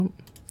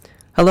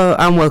Hello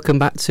and welcome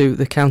back to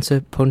the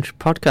Counter Punch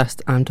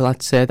podcast. I'm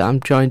delighted to say that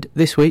I'm joined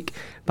this week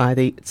by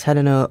the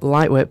 10-0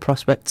 lightweight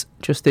prospect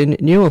Justin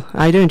Newell. How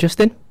are you doing,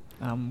 Justin?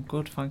 I'm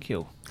good, thank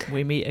you.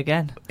 We meet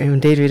again.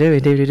 Indeed we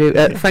do.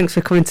 Thanks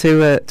for coming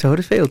to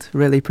Huddersfield.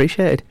 Really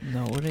appreciated.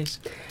 No worries.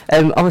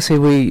 Obviously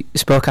we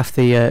spoke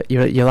after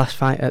your last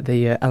fight at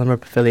the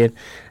Elland Pavilion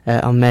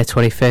on May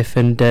 25th,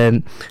 and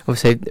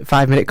obviously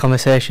 5-minute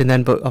conversation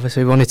then, but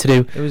obviously we wanted to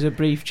do... It was a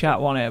brief chat,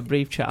 wasn't it? A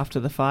brief chat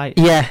after the fight.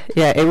 Yeah,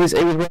 it was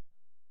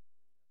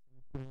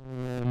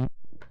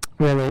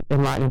really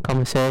enlightening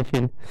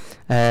conversation,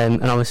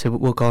 and obviously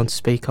we'll go on to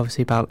speak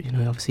obviously about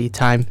obviously your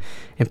time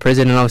in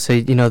prison and obviously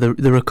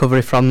the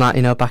recovery from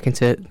that, back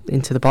into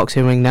the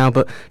boxing ring now.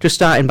 But just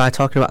starting by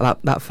talking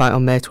about that fight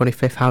on May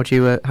 25th, how do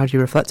you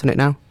reflect on it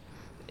now?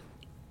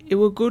 It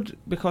was good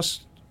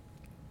because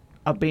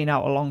I've been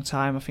out a long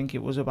time. I think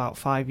it was about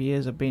 5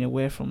 years I've been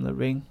away from the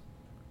ring,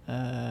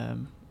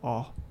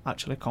 or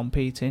actually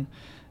competing.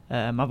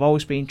 I've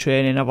always been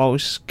training, I've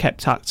always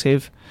kept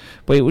active,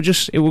 but it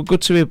was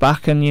good to be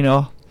back and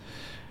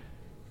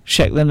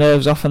shake the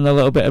nerves off and a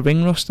little bit of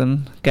ring rust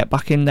and get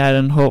back in there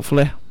and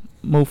hopefully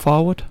move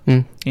forward.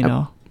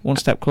 One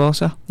step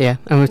closer. Yeah,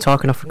 and we were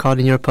talking off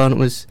recording, your opponent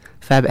was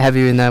a fair bit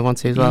heavier in there,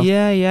 wasn't he, as well?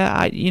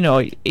 Yeah.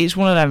 It's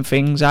one of them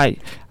things. I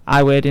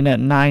weighed in at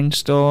 9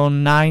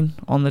 stone 9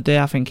 on the day.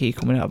 I think he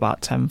coming at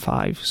about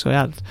 10.5, so he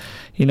had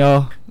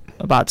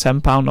about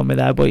 £10 on me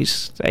there, but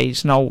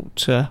it's not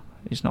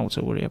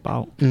to worry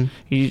about.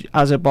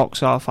 As a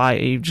boxer or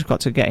fighter, you've just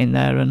got to get in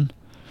there and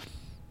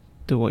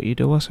do what you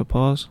do, I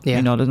suppose. Yeah.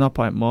 There's no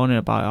point moaning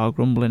about it or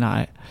grumbling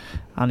at it.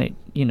 And it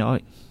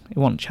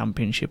wasn't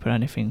championship or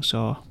anything,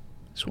 so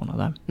it's one of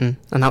them.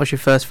 And that was your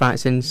first fight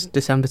since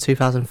December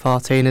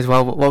 2014 as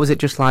well. What was it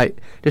just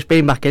like, just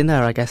being back in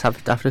there, I guess,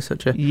 after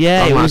such a...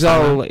 Yeah,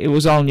 it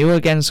was all new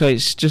again, so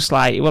it's just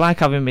like, it was like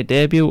having my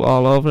debut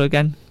all over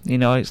again.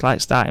 It's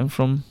like starting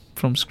from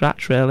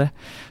scratch, really.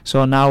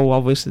 So now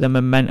obviously the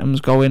momentum's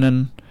going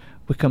and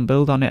we can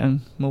build on it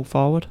and move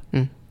forward.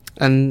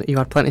 And you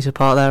had plenty of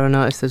support there, I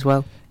noticed, as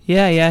well.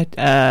 Yeah.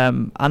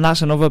 And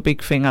that's another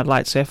big thing. I'd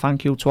like to say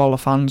thank you to all the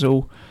fans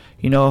who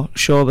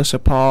show the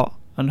support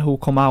and who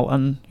come out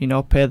and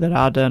pay their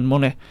hard-earned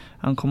money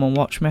and come and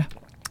watch me.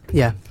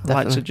 Yeah, definitely.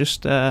 I'd like to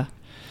just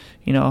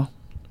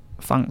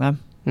thank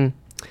them.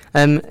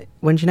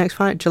 When's your next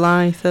fight?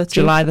 July 13th?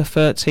 July the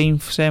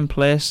 13th, same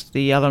place,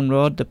 the Elland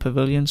Road, the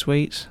Pavilion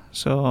Suites.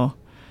 So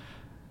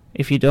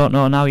if you don't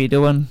know now, you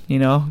do, and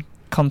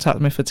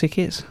contact me for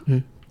tickets.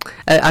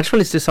 I just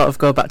wanted to sort of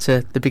go back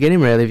to the beginning,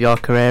 really, of your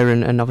career,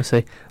 and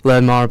obviously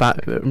learn more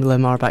about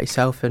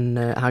yourself and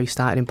how you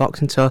started in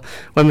boxing. So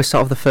when was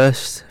sort of the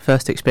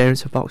first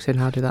experience of boxing?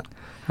 How did that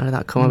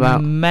come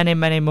about?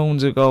 Many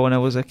moons ago, when I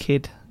was a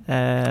kid.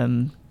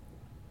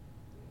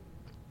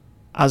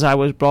 As I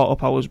was brought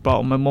up,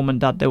 my mum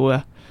and dad, they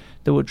were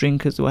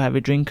drinkers, they were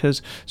heavy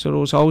drinkers, so I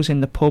was always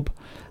in the pub.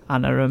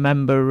 And I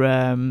remember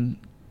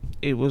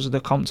it was the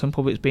Compton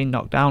pub. It's been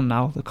knocked down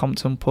now, the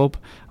Compton pub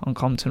on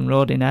Compton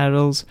Road in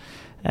Errol's.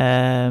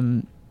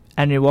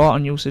 Henry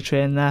Wharton used to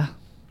train there,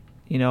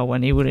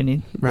 when he were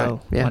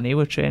when he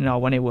were training or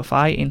when he were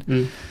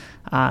fighting.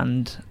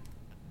 And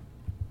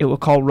it was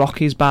called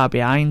Rocky's Bar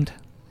Behind,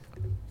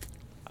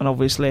 and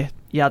obviously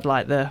you had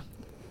like the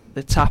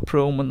tap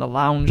room and the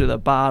lounge of the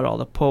bar or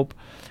the pub,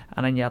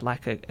 and then you had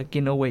like a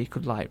ginnel where you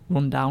could like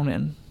run down it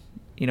and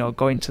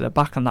go into the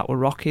back, and that were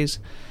Rocky's,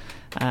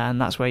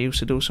 and that's where he used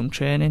to do some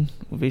training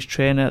with his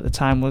trainer at the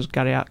time was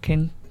Gary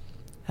Atkin,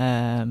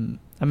 and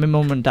my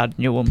mum and dad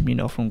knew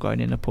him from going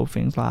in the pub,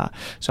 things like that.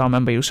 So I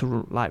remember he used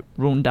to like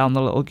run down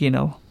the little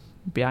ginnel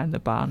behind the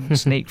bar and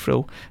sneak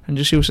through and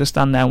just used to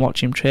stand there and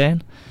watch him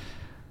train.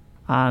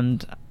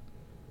 And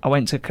I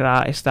went to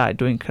karate, started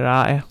doing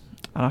karate,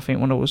 and I think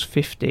when I was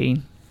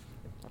 15,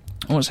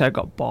 I won't say I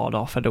got bored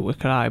or fed up with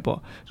karate, but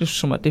just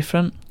something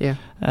different. Yeah.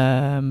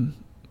 A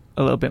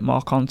little bit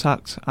more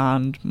contact,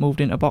 and moved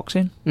into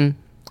boxing.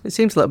 It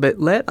seems a little bit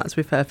late, that, to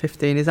be fair,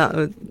 15. Is that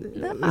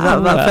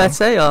fair to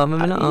say, or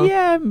maybe not?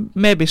 Yeah,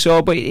 maybe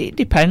so, but it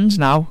depends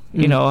now.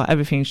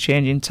 Everything's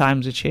changing,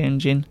 times are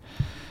changing.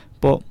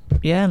 But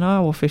yeah, no, I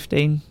was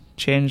 15,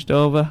 changed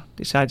over,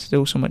 decided to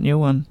do something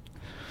new, and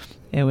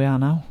here we are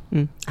now.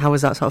 How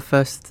was that sort of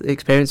first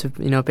experience of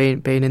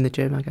being in the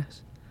gym, I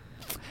guess?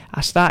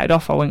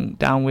 I went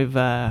down with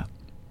a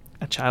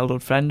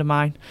childhood friend of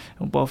mine,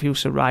 and both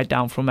used to ride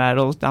down from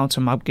Errol's down to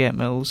Mabgate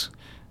Mills.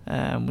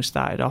 We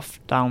started off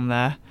down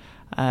there.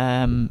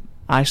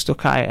 I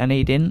stuck at it and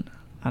he didn't,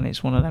 and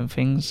it's one of them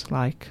things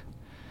like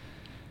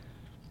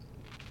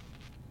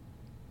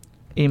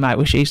he might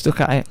wish he stuck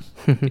at it,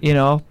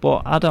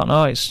 but I don't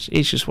know, it's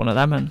just one of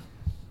them, and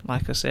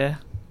like I say,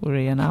 we're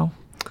here now.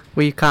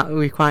 Were you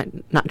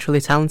quite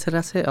naturally talented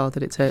at it, or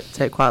did it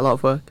take quite a lot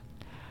of work?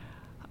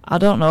 I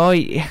don't know.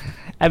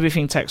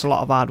 Everything takes a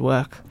lot of hard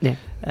work. Yeah.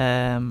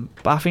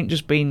 But I think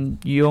just being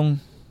young,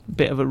 a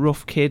bit of a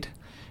rough kid,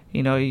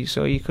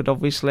 so you could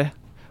obviously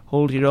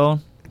hold your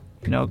own.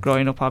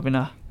 Growing up on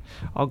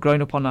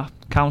a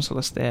council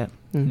estate,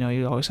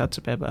 you always had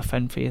to be able to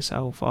fend for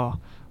yourself or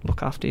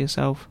look after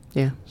yourself.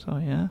 Yeah. So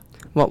yeah.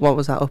 What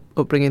was that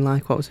upbringing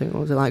like? What was it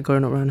like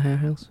growing up around Hare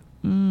Hills?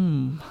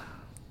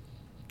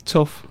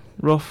 Tough,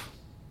 rough.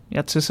 You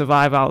had to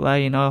survive out there,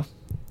 you know.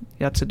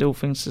 You had to do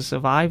things to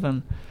survive,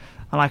 and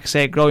like I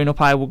say, growing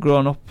up, I was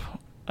grown up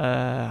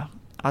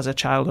as a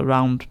child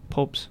around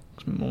pubs.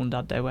 'Cause my mum and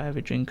dad, they were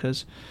heavy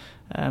drinkers.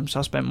 So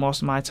I spent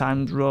most of my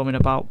time roaming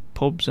about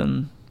pubs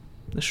and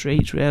the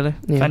streets, really,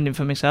 fending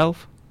for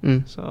myself.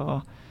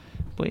 So,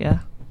 but yeah.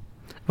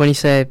 When you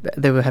say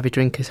they were heavy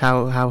drinkers,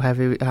 how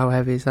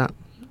heavy is that?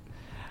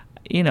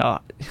 You know,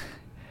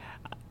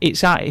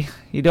 it's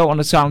you don't want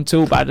to sound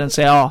too bad and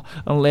say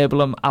and label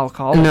them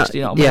alcoholics.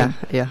 You know what I mean?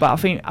 Yeah. But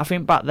I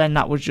think back then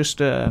that was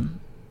just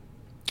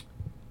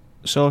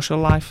social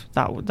life.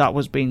 That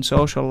was being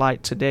social.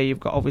 Like today, you've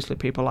got obviously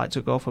people like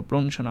to go for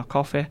brunch and a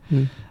coffee.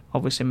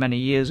 Obviously, many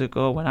years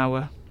ago when I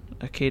was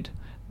a kid,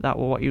 that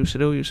was what you used to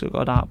do. You used to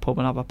go down to the pub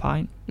and have a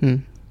pint.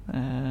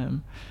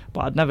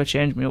 But I'd never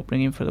changed my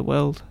upbringing for the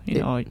world.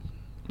 You know, it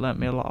learnt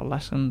me a lot of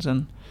lessons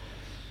and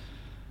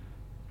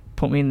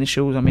put me in the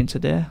shoes I'm in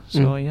today.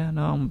 So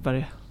I'm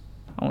I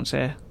won't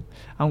say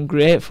I'm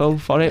grateful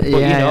for it,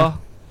 but you know,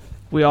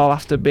 we all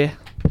have to be.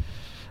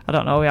 I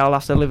don't know. We all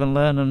have to live and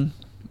learn and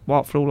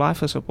walk through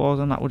life, I suppose,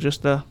 and that was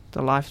just the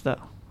life that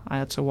I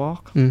had to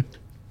walk.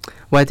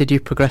 Where did you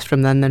progress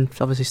from then? Then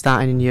obviously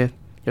starting in your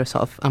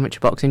sort of amateur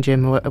boxing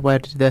gym. Where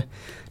did the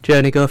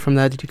journey go from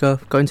there? Did you go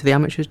into the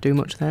amateurs, do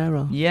much there?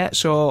 Or? Yeah,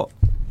 so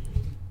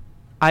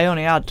I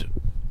only had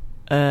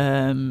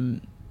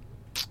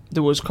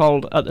there was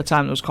called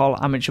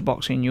Amateur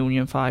Boxing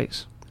Union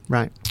Fights.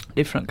 Right.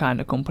 Different kind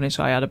of company.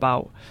 So I had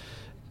about,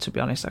 to be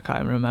honest, I can't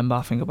even remember.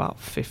 I think about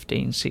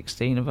 15,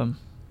 16 of them,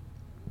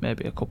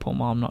 maybe a couple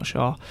more. I'm not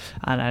sure.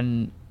 And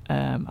then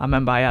I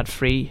remember I had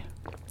 3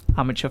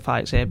 amateur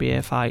fights,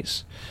 ABA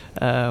fights,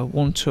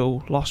 won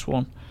 2, lost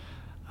 1,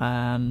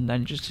 and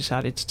then just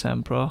decided to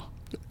turn pro.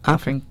 I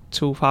think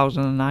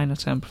 2009 I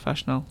turned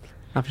professional.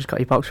 I've just got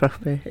your box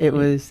rugby. It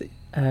was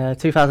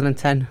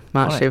 2010,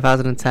 March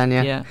 2010.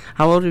 Yeah.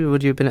 How old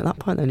would you have been at that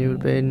point? Then you would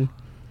have been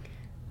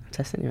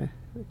testing you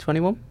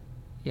 21.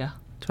 Yeah.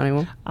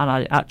 21. And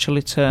I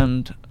actually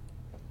turned.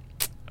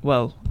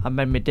 Well, I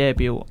made my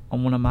debut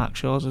on one of Mark's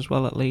shows as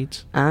well at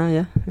Leeds.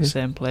 Yeah. The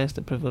same place,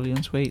 the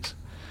Pavilion Suites.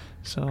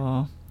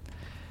 So,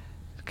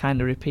 kind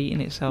of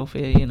repeating itself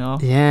here, you know.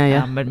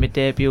 Yeah. I made my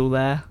debut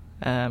there.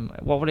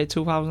 What was it,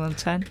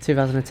 2010?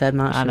 2010,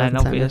 March. And 2010, then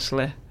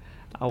obviously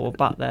I was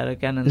back there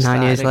again and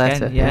 9 years again.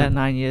 later. Yeah,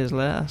 9 years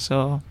later.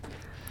 So,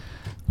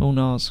 who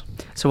knows?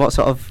 So,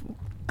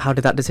 how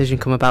did that decision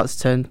come about to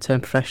turn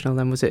professional?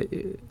 Then was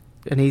it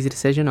an easy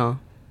decision or?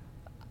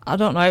 I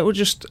don't know. It was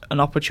just an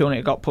opportunity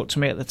that got put to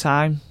me at the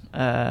time.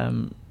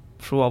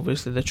 Through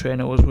obviously the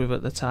trainer I was with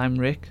at the time,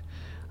 Rick,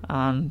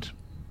 and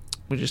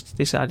we just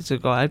decided to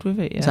go ahead with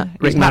it. Yeah,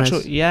 Rick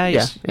natural.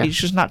 It's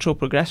just natural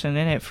progression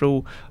in it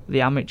through the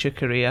amateur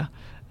career.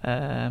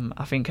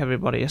 I think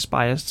everybody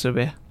aspires to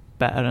be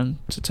better and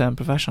to turn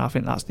professional. I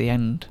think that's the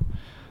end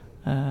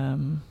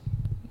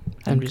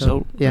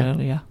result.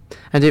 Really, yeah.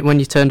 And when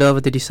you turned over,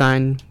 did you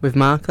sign with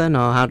Mark then,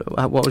 or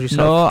what was your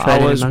sort of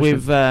training? No, I was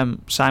with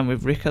signed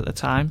with Rick at the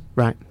time.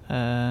 Right.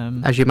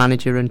 As your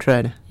manager and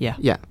trainer. Yeah.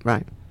 Yeah.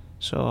 Right.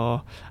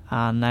 So,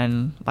 and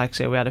then, like I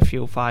say, we had a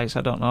few fights.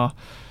 I don't know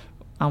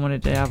how many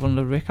did I have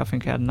under Rick. I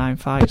think I had 9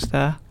 fights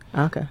there.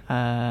 Okay.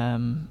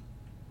 And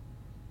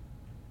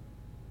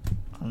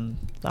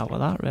that was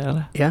that,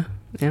 really. Yeah.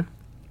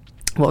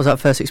 What was that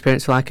first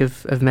experience like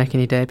of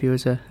making your debut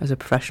as a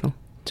professional?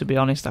 To be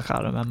honest, I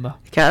can't remember.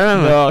 Can't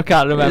remember? No, I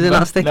can't remember. Is it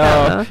not stick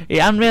out? It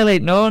hadn't really,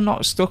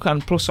 not stuck.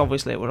 And plus,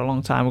 obviously, it was a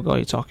long time ago.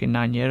 You're talking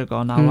 9 years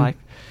ago now. Like,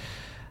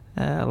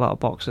 a lot of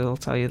boxers will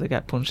tell you they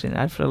get punched in the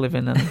head for a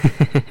living, and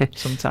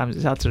sometimes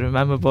it's hard to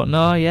remember. But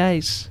no,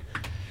 I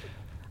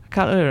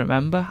can't really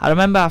remember. I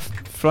remember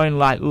throwing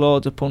like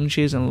loads of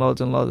punches and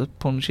loads of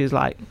punches.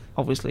 Like,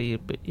 obviously,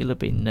 you'll have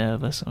been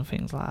nervous and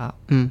things like that.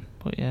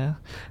 But yeah,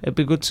 it'd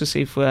be good to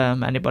see if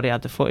anybody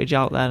had the footage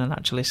out there and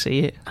actually see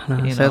it. I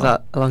know, it feels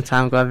like a long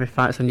time ago. Every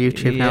fight's on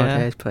YouTube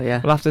nowadays, but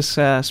yeah. We'll have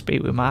to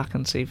speak with Mark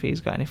and see if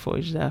he's got any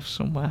footage there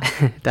somewhere.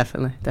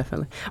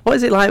 Definitely. What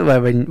is it like there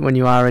when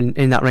you are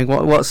in that ring?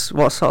 What's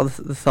sort of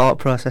the thought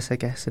process, I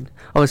guess? And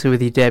obviously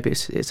with your debut,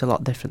 it's a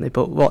lot differently.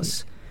 But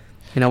what's,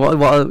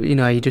 what are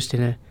you just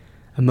in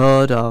a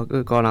mode or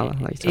going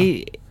out like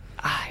that?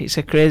 It's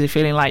a crazy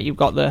feeling. Like, you've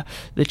got the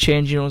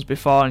changing rooms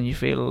before and you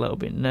feel a little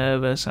bit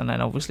nervous, and then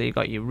obviously you've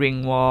got your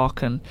ring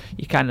walk and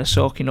you're kind of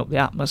soaking up the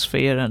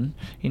atmosphere, and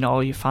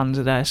all your fans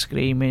are there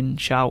screaming,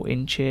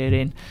 shouting,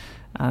 cheering,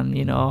 and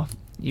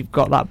you've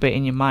got that bit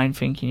in your mind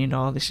thinking,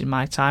 this is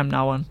my time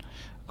now and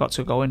I've got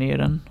to go in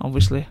here and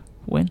obviously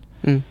win.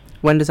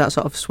 When does that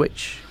sort of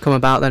switch come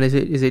about then? Is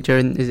it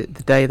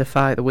the day of the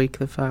fight, the week of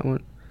the fight?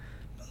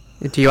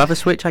 Do you have a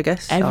switch, I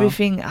guess?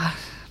 Everything.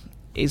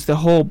 It's the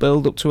whole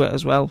build up to it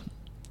as well,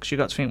 because you've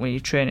got to think when you're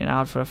training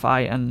hard for a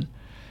fight and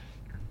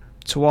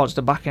towards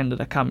the back end of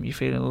the camp you're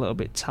feeling a little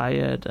bit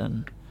tired,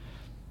 and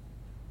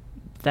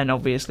then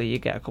obviously you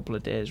get a couple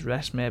of days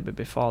rest maybe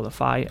before the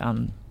fight,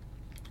 and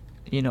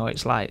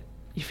it's like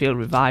you feel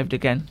revived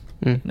again.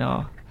 You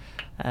know,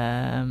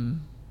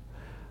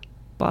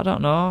 but I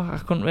don't know.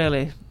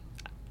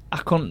 I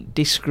couldn't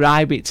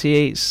describe it to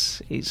you.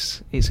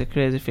 It's a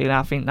crazy feeling.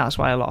 I think that's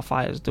why a lot of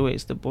fighters do it.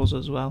 It's the buzz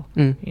as well.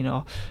 You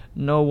know,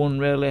 no one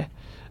really,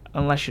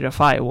 unless you're a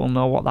fighter, will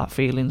know what that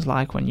feeling's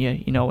like when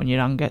when your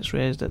hand gets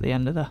raised at the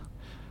end of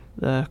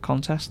the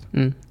contest.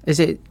 Is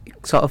it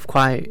sort of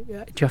quite? Do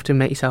you have to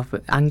make yourself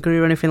angry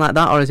or anything like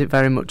that, or is it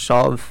very much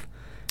sort of,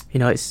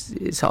 it's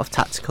sort of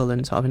tactical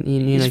and sort of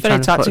it's very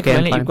tactical,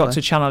 and you've got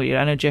to channel your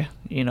energy.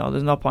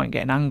 There's no point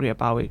getting angry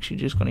about it, 'cause you're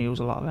just going to use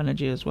a lot of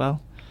energy as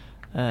well.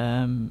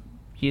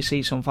 You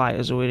see some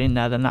fighters who are in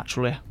there, they're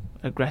naturally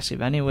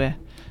aggressive anyway,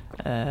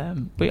 but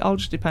it all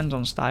just depends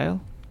on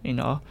style.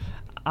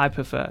 I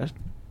prefer to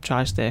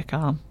try stay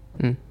calm.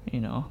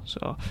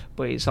 So,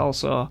 but it's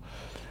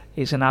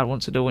an hard one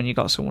to do when you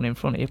got someone in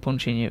front of you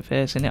punching you in the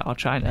face, innit, or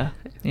trying to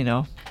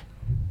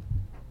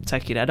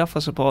take your head off, I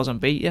suppose, and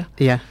beat you.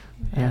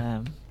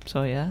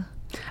 So yeah.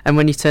 And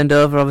when you turned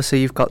over,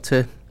 obviously you've got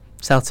to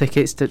sell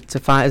tickets to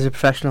fight as a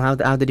professional.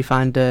 How did you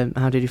find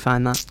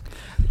that?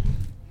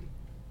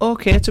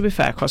 Okay, to be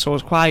fair, because I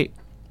was quite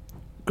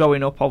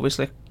growing up,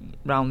 obviously,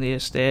 around the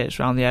estates,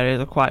 around the area,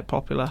 they're quite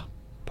popular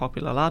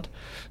lad.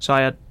 So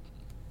I had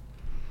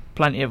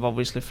plenty of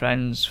obviously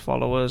friends,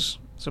 followers,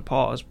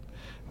 supporters,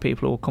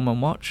 people who would come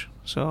and watch.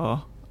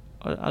 So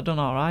I done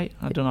all right.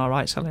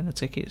 Selling the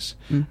tickets,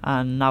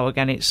 and now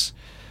again it's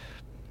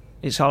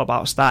all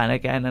about starting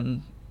again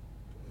and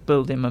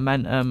building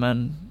momentum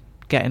and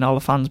getting all the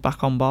fans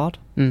back on board.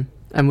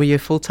 And were you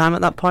full time at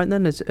that point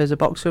then, as a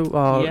boxer?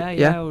 Or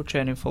yeah, we were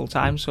training full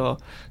time, so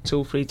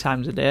 2-3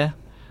 times a day.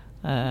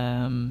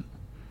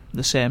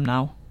 The same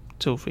now,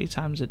 2-3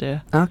 times a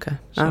day. Okay,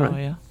 so, all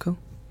right, yeah, cool.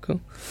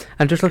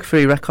 And just look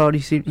through your record,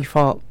 you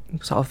fought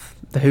sort of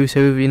the who's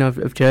who,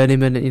 of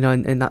journeymen,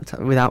 in that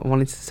without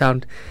wanting to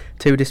sound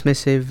too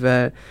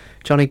dismissive.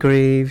 Johnny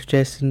Greaves,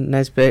 Jason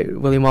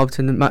Nesbitt, William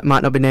Warburton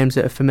might not be names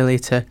that are familiar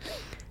to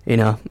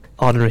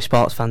ordinary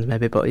sports fans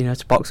maybe, but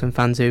to boxing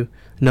fans who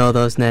know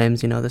those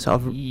names, the sort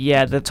of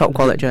the top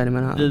quality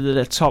journeymen. Aren't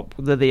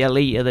they're the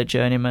elite of the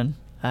journeymen.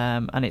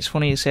 And it's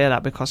funny you say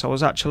that, because I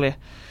was actually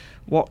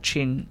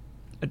watching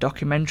a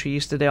documentary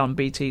yesterday on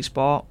BT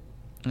Sport.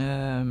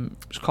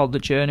 It's called The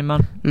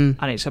Journeyman,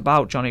 and it's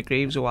about Johnny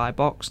Greaves, who I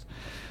boxed,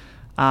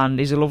 and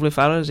he's a lovely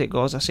fella as it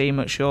goes. I see him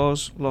at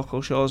shows,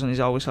 local shows, and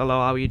he's always, hello,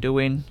 how are you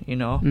doing,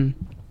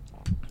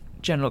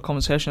 general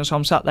conversation. So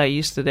I'm sat there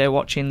yesterday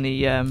watching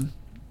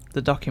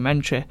the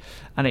documentary,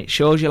 and it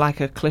shows you like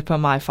a clip of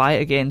my fight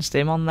against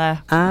him on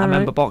there. I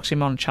remember boxing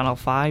him on Channel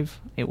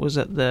 5. It was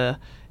at the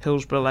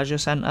Hillsborough Leisure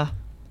Centre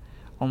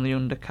on the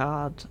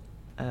undercard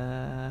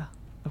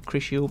of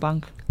Chris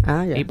Eubank.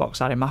 He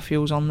boxed Harry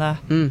Matthews on there.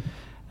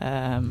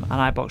 And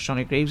I boxed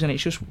Johnny Greaves, and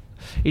it's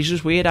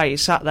just weird how you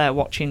sat there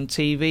watching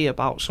TV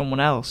about someone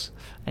else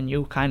and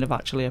you kind of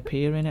actually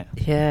appear in it.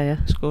 Yeah.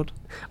 It's good.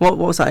 What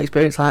was that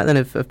experience like then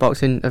of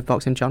boxing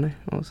Johnny?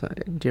 What was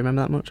that? Do you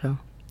remember that much? Or?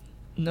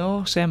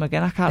 No, same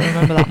again. I can't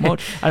remember that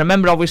much. I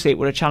remember obviously it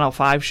was a Channel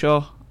 5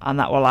 show, and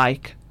that were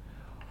like,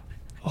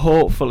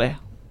 hopefully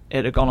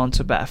it'd have gone on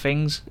to better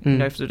things,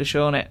 if they'd have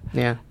shown it.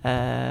 Yeah.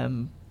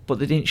 But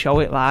they didn't show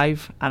it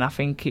live, and I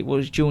think it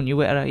was Junior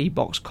Witter, he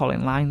boxed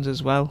Colin Lyons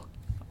as well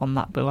on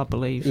that bill, I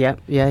believe. Yeah,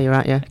 you're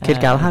right, yeah.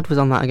 Kid Galahad was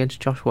on that against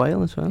Josh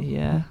Whale as well.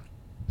 Yeah.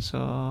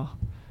 So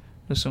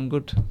there's some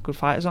good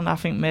fighters on there.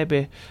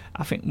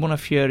 I think one of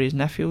Fury's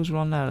nephews were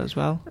on there as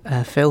well.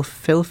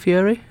 Phil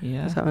Fury?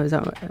 Yeah. Is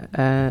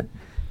that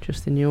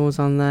Justin Ewell's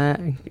on there,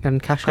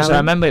 and Cash Because Allen? I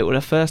remember it was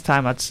the first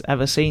time I'd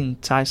ever seen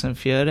Tyson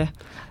Fury.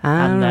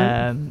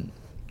 And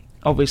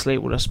obviously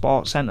it was a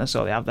sports centre,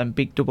 so they have them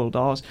big double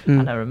doors,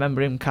 and I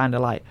remember him kind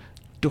of like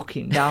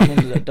ducking down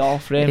under the door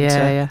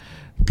frame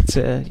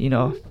to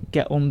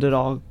get under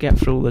or get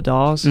through the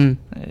doors. A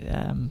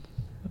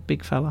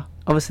big fella.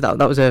 Obviously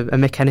that was a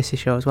Mick Hennessy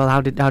show as well. How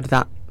did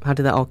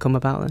that all come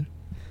about then?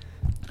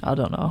 I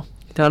don't know.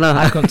 Don't know.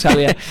 I couldn't tell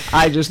you.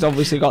 I just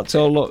obviously got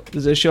told, look,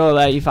 there's a show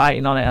there, you're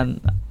fighting on it,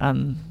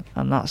 and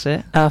that's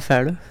it.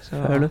 Fair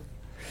enough.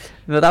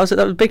 But that was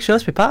a big show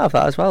to be part of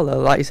that as well, though,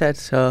 like you said.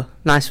 So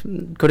nice,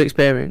 good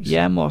experience.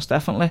 Yeah, most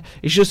definitely.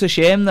 It's just a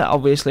shame that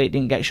obviously it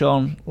didn't get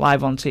shown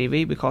live on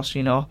TV, because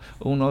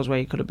who knows where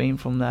you could have been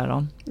from there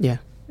on. Yeah.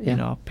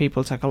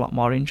 People take a lot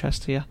more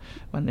interest to you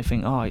when they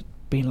think, oh, it's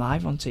been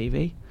live on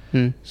TV.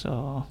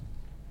 So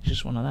it's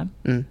just one of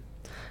them.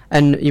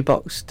 And you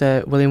boxed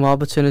William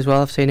Warburton as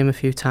well. I've seen him a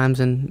few times,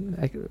 and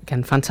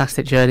again,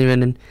 fantastic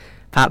journeyman. And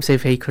perhaps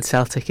if he could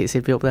sell tickets,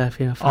 he'd be up there,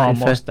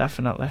 most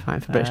definitely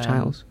fighting for British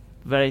titles.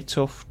 Very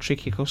tough,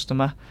 tricky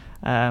customer.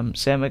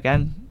 Same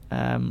again,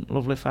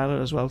 lovely fella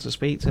as well to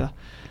speak to.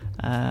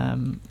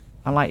 And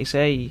like you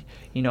say,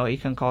 he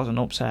can cause an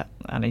upset,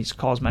 and he's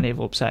caused many of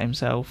upset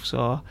himself.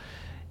 So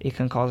he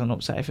can cause an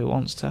upset if he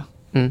wants to.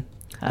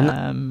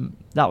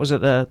 That was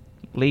at the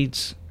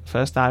Leeds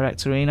First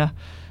Direct Arena.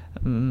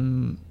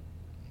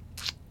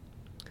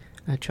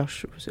 Was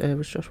Josh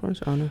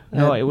Lawrence? Oh, no.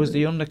 No, it was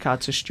the undercard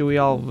to Stewie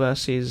Hall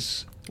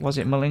versus Was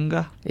it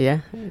Malinga?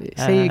 Yeah.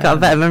 See, you got a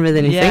better memory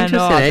than you think,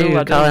 no, I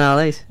do. Colin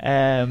Alice.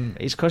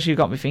 It's because you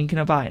got me thinking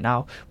about it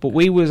now. But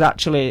we was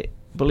actually,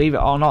 believe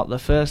it or not, the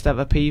first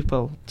ever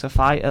people to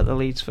fight at the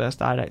Leeds First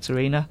Direct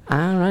Arena.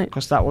 Ah, right.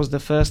 Because that was the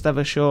first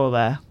ever show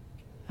there.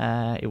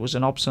 It was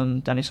an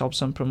Dennis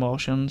Hobson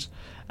Promotions,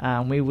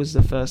 and we was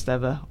the first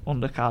ever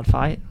undercard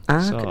fight.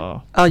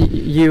 Okay. Oh,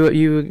 you were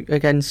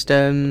against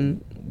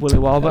Willie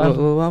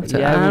Warburton.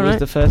 Yeah, it was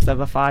the first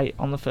ever fight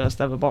on the first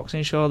ever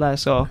boxing show there.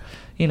 So,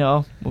 we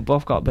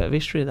both got a bit of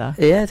history there.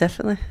 Yeah,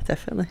 definitely. So,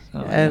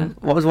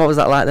 What was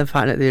that like then,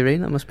 fighting at the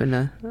arena? That must have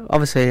been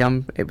obviously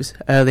it was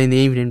early in the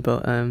evening,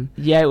 but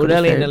yeah, it was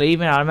early in the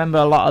evening. I remember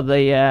a lot of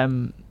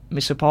the my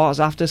supporters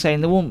after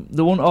saying they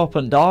won't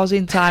open doors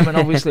in time, and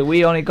obviously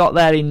we only got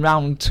there in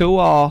round 2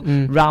 or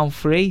round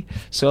 3,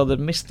 so they'd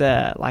missed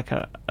like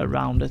a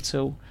round or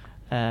 2,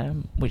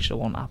 which they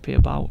weren't happy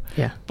about.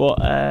 Yeah, but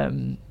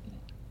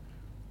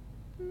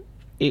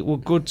it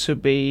was good to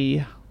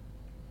be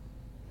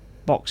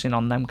boxing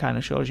on them kind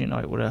of shows.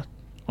 It were a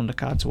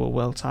undercard to a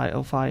world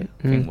title fight.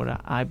 I think we're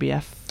at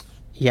IBF.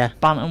 Yeah,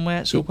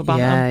 bantamweight, super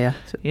bantam.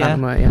 Yeah,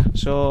 bantamweight. Yeah.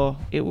 So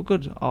it was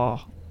good.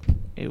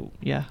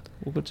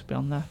 We're good to be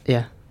on there.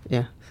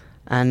 Yeah.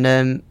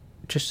 And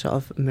just sort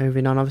of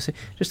moving on, obviously,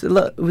 just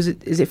look, is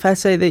it fair to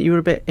say that you were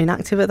a bit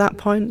inactive at that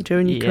point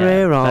during your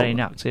career? Or? Very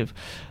inactive.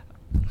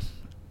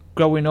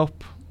 Growing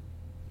up,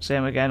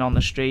 same again on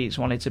the streets,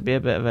 wanted to be a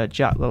bit of a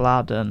Jack the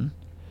Lad, and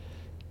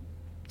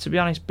to be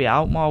honest, be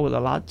out more with the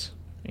lads.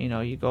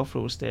 You go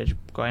through a stage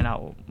going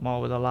out more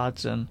with the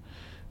lads and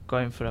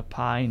going for a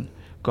pint,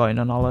 going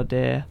on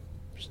holiday,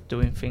 just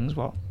doing things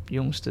what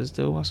youngsters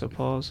do, I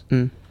suppose.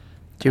 Do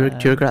you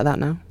regret that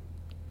now?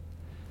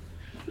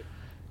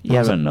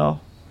 Yes and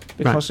no,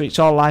 because it's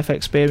all life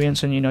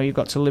experience, and you've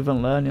got to live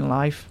and learn in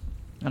life,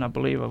 and I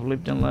believe I've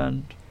lived and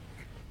learned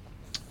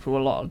through a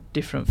lot of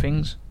different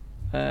things.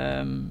 But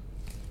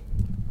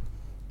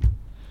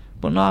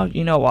no,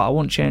 you know what? I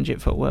wouldn't change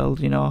it for the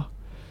world.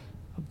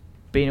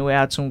 Been away,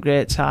 had some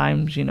great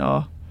times.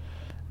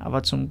 I've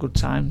had some good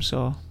times,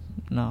 so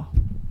no.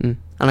 And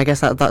I guess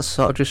that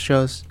sort of just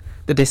shows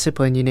the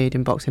discipline you need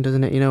in boxing,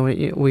 doesn't it?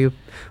 We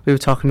were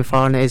talking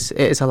before, and it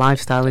is a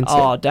lifestyle, isn't it?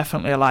 Oh,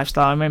 definitely a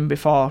lifestyle. I mean,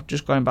 before,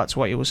 just going back to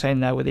what you were saying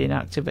there with the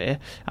inactivity,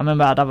 I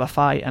remember I'd have a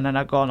fight and then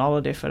I'd go on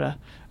holiday for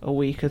a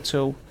week or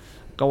 2,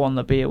 go on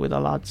the beer with the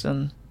lads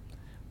and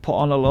put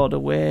on a load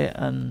of weight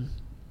and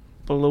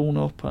balloon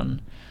up,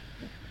 and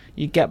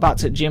you'd get back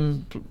to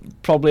gym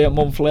probably a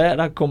month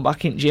later. I'd come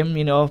back in gym,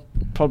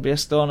 probably 1.5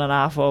 stone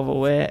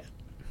overweight,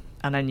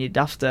 and then you'd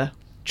have to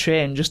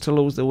train just to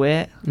lose the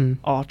weight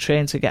or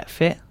train to get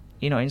fit,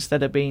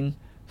 instead of being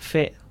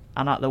fit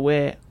and at the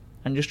weight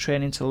and just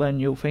training to learn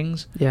new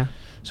things. Yeah.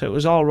 So it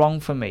was all wrong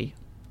for me,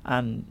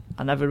 and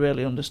I never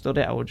really understood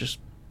it. I was just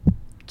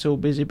too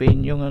busy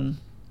being young and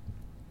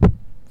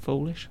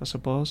foolish, I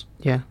suppose.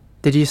 Yeah.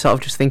 Did you sort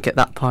of just think at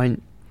that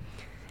point,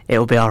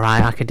 it'll be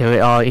alright, I can do it,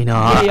 or I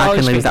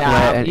can lose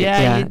that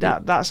weight?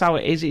 That's how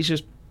it is. It's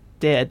just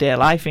day-to-day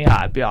life.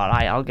 It'll be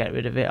alright, I'll get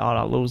rid of it, or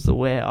I'll lose the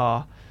weight,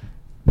 or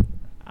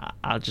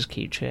I'll just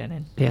keep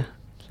training. Yeah.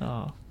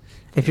 So,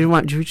 if you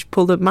want, you just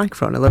pull the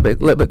microphone a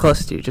little bit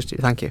closer to you.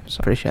 Thank you.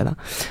 Appreciate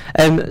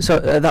that. So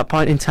at that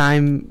point in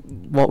time,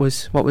 what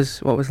was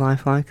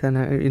life like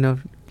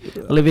then?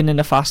 Living in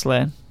the fast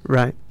lane.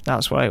 Right.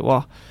 That's what it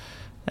was.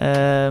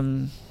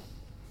 I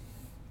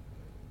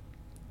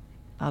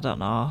don't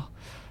know.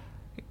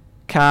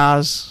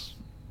 Cars,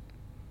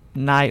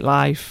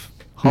 nightlife,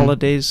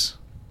 holidays,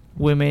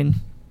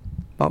 women,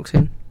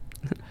 boxing.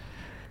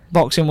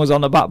 Boxing was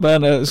on the back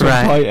burner at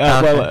some point,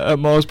 at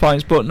most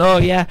points. But no,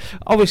 yeah,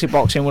 obviously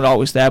boxing was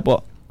always there,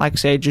 but like I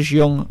say, just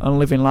young and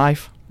living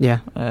life. Yeah.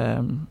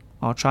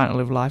 Or trying to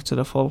live life to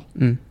the full.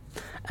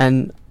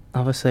 And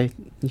obviously,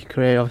 your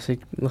career, obviously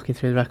looking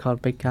through the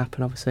record, big gap,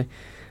 and obviously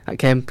that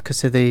came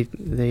because of the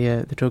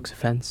drugs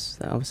offence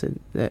that obviously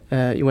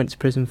you went to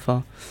prison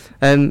for.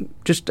 I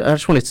just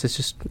wanted to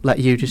just let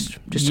you just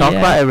talk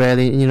about it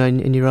really,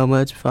 in your own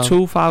words. Before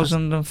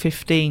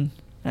 2015.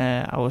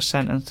 I was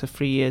sentenced to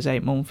 3 years,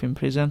 8 months in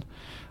prison.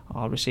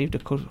 I received a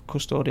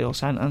custodial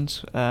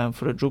sentence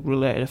for a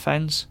drug-related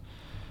offence.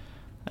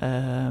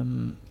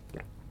 And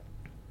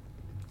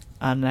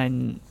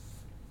then,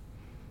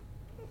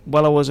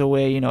 while I was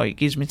away, it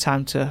gives me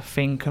time to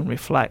think and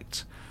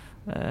reflect.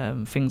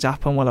 Things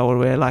happen while I was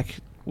away, like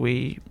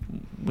we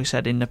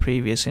said in the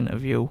previous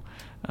interview,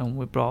 and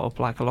we brought up,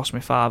 like, I lost my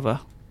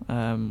father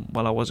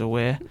while I was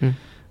away.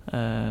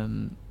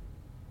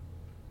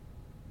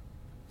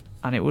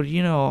 And it would,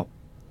 you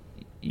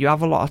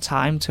have a lot of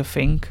time to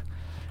think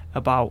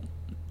about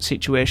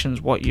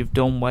situations, what you've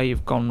done, where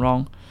you've gone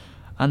wrong.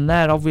 And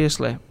there,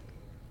 obviously,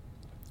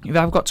 you've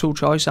got 2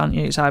 choices, haven't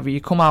you? It's either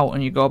you come out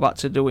and you go back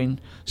to doing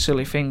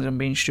silly things and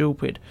being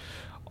stupid,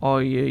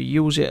 or you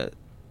use it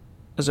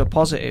as a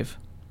positive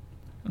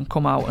and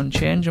come out and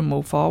change and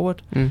move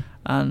forward.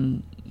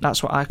 And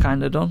that's what I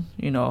kind of done,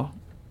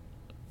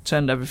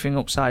 turned everything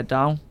upside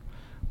down,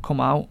 come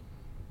out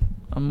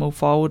and move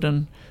forward,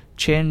 and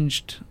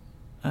changed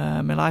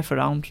my life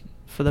around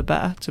for the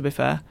better, to be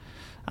fair.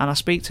 And I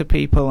speak to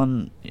people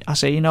and I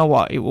say, you know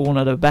what, it was one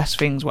of the best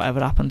things whatever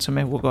happened to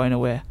me, we're going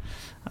away.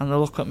 And they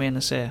look at me and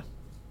they say,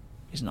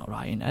 he's not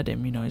right in head,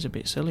 him, you know, he's a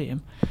bit silly,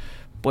 him.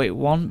 But it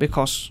won,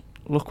 because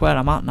look where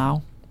I'm at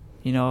now.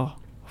 You know,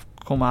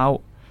 I've come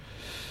out,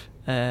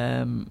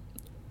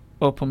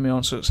 opened my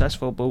own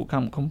successful boot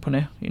camp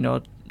company, you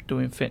know,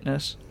 doing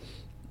fitness.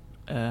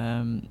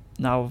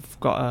 Now I've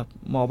got a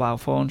mobile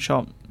phone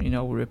shop, you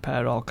know, we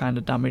repair all kind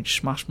of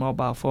damaged, smashed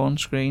mobile phone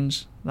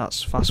screens.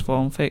 That's Fast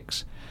Phone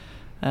Fix.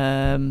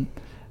 And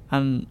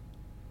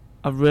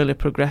I've really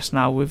progressed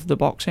now with the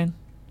boxing,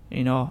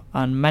 you know,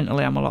 and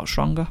mentally I'm a lot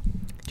stronger.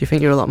 Do you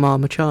think you're a lot more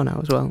mature now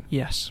as well?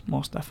 Yes,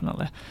 most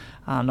definitely.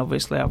 And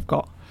obviously I've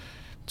got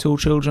 2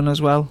 children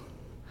as well,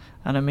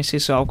 and a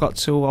missus, so I've got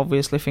to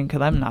obviously think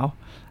of them now.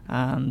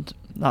 And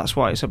that's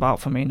what it's about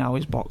for me now,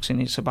 is boxing.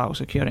 It's about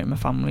securing my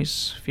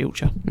family's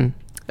future.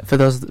 For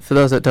those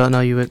that don't know,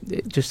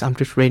 I'm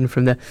just reading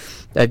from the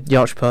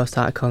Yorkshire Post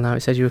article now.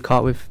 It says you were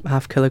caught with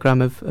 0.5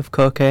 kilogram of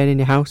cocaine in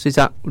your house. Is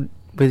that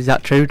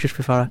true? Just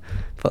before I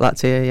put that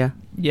to you, yeah.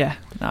 Yeah,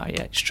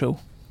 it's true.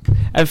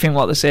 Everything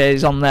what they say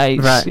is on there.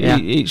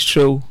 It's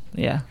true.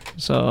 Yeah.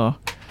 So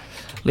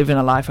living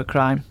a life of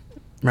crime,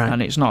 right,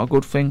 and it's not a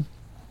good thing.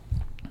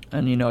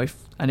 And you know, if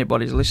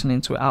anybody's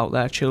listening to it out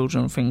there,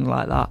 children, things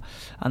like that,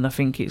 and they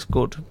think it's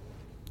good,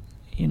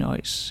 you know,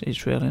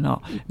 it's really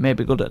not. It may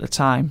be good at the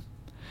time,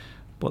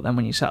 but then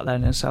when you sat there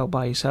in a cell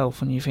by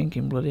yourself and you're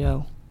thinking, bloody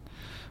hell,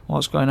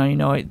 what's going on? You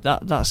know,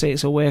 that's it.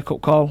 It's a wake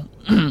up call.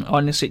 Or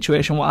in this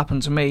situation, what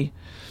happened to me,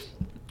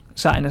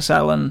 sat in a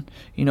cell and,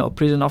 you know, a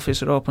prison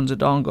officer opens the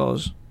door and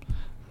goes,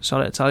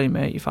 sorry to tell you,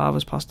 mate, your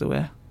father's passed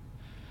away.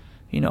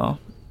 You know,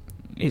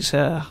 it's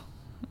an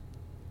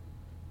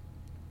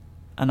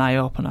eye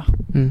opener.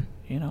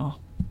 You know.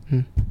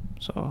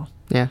 So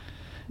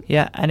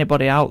yeah,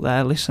 anybody out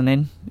there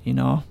listening, you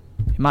know,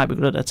 it might be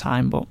good at the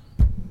time, but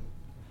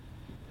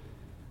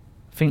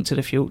think to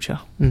the future.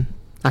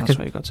 That's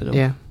what you've got to do.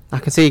 Yeah, I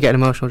can see you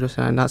getting emotional just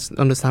now, and that's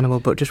understandable.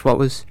 But just what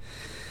was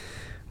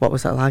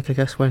that like, I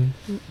guess, when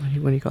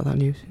you got that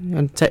news?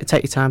 And take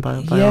your time by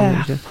all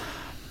means.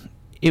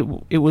 Yeah.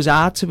 It was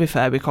hard, to be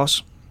fair,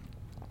 because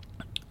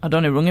I'd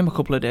only rung him a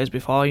couple of days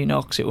before, you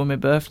know, because it was my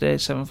birthday,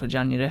 7th of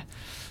January,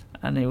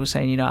 and he was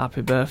saying, you know,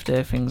 happy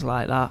birthday, things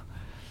like that.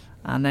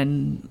 And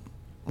then,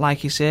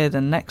 like you say,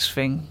 the next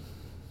thing,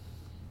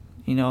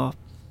 you know,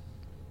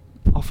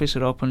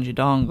 officer opens your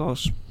door and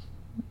goes,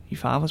 your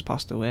father's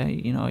passed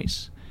away. You know,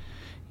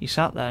 you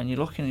sat there and you're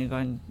looking and you're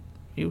going,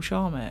 you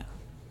sure, mate?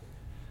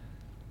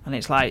 And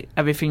it's like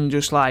everything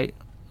just like,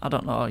 I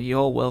don't know,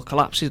 your world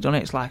collapses, doesn't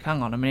it? It's like,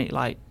 hang on a minute,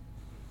 like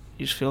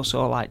you just feel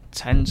so like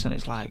tense, and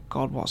it's like,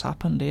 God, what's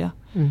happened here?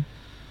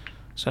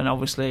 So then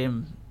obviously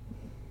I'm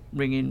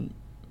ringing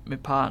my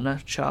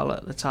partner Charlotte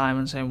at the time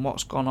and saying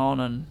what's gone on,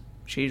 and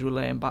she's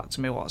relaying back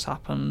to me what's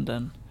happened.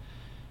 And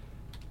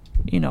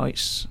you know,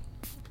 it's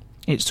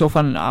tough,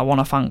 and I want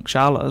to thank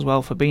Charlotte as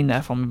well for being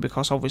there for me,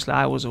 because obviously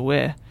I was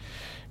away.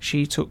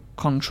 She took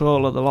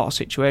control of a lot of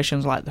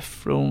situations, like the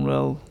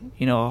funeral,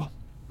 you know,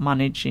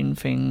 managing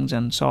things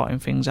and sorting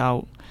things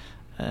out.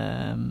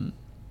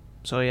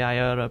 So yeah, I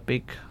owe her a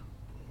big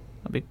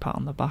pat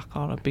on the back,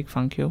 or a big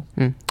thank you.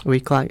 Were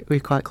you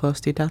quite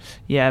close to your dad?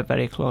 Yeah,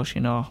 very close.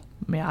 You know,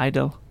 my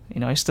idol. You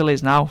know, he still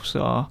is now.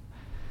 So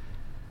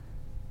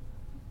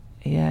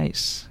yeah,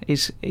 it's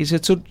a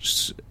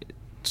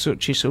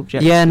touchy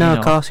subject. Yeah, no,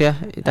 of course, yeah,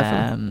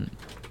 definitely.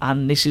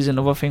 And this is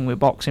another thing with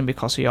boxing,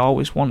 because he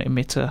always wanted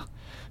me to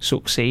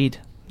succeed.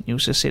 He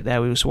used to sit there,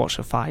 we used to watch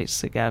the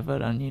fights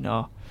together, and you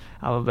know,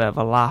 have a bit of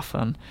a laugh.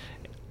 And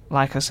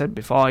like I said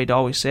before, he'd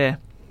always say,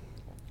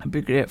 it'd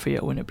be great for you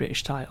to win a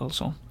British title,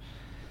 son.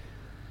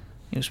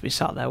 He used to be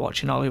sat there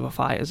watching all the other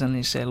fighters, and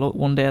he'd say, look,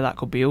 one day that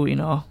could be you, you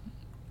know.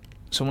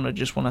 Someone had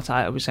just won a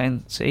title, be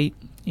saying, see,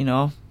 you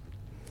know,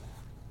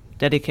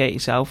 dedicate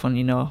yourself and,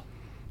 you know,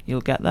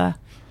 you'll get there.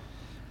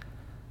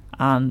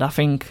 And I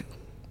think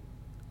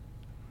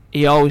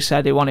he always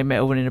said he wanted me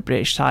to win a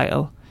British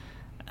title.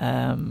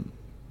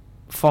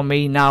 For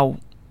me now,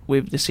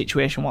 with the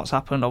situation, what's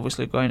happened,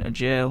 obviously going to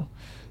jail,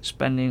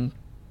 spending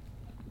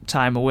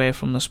time away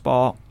from the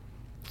sport,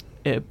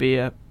 it'd be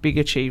a big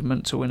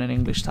achievement to win an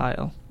English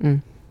title.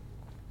 And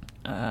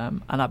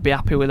I'd be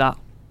happy with that.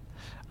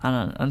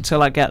 And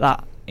until I get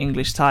that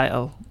English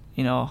title,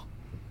 you know,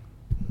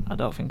 I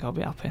don't think I'll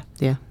be happy.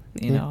 Yeah.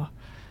 You know.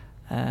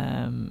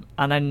 And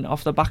then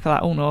off the back of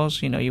that, who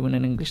knows, you know, you win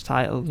an English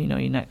title, you know,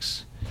 your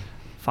next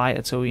fight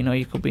or two, you know,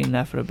 you could be in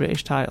there for a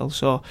British title.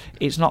 So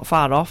it's not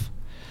far off.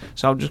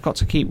 So I've just got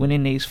to keep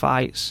winning these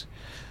fights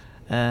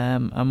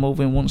and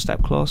moving one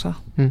step closer.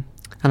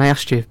 And I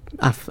asked you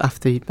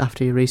after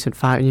your recent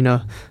fight, you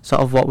know,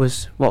 sort of what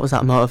was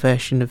that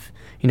motivation of,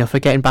 you know, for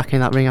getting back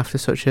in that ring after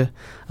such a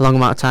long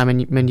amount of time.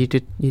 And you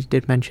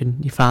did mention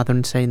your father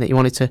and saying that you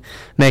wanted to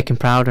make him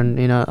proud, and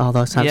you know, all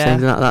those types of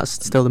things. And that's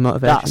still the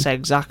motivation. That's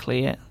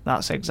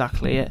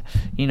exactly it.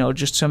 You know,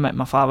 just to make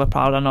my father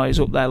proud. I know he's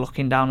up there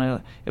looking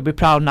down. He'll be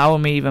proud now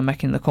of me even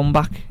making the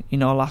comeback, you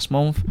know, last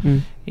month.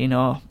 You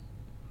know,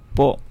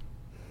 but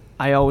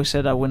I always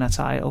said I'd win a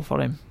title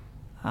for him,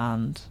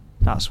 and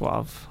that's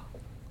what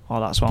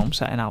I'm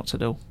setting out to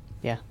do.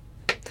 Yeah.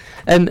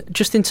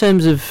 Just in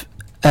terms of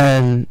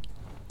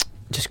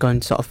just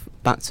going sort of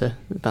back to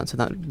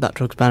that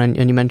drugs ban,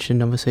 and you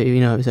mentioned obviously, you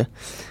know, it was a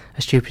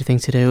stupid thing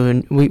to do,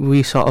 and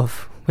we sort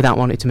of, without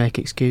wanting to make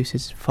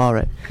excuses for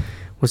it,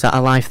 was that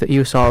a life that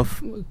you sort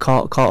of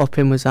caught up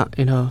in? Was that,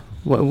 you know,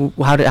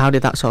 how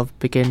did that sort of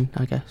begin,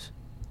 I guess?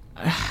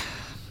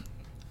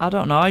 I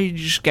don't know, you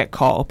just get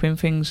caught up in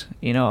things,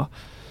 you know.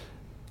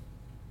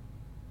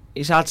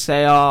 It's hard to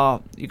say,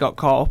 oh, you got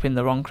caught up in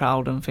the wrong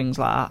crowd and things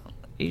like that.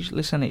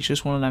 Listen, it's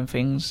just one of them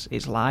things.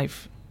 It's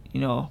life,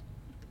 you know.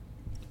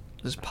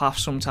 There's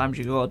paths sometimes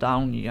you go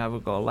down, you either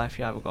go left,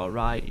 you either go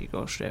right, you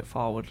go straight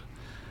forward.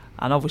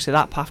 And obviously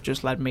that path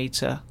just led me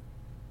to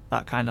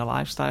that kind of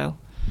lifestyle.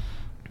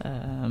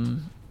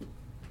 And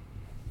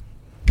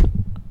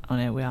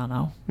here we are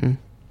now.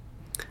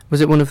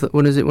 Was it one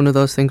of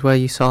those things where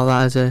you saw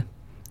that as a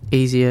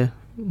easier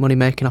money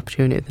making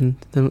opportunity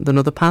than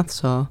other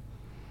paths, or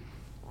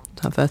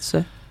is that fair to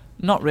say?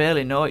 Not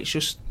really, no. It's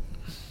just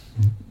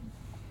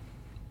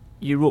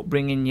your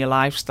upbringing, your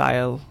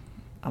lifestyle,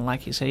 and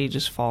like you say, you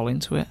just fall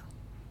into it.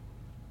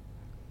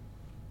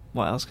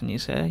 What else can you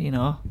say, you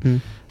know?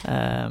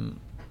 And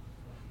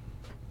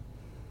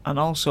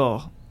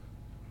also,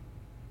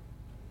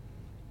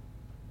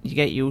 you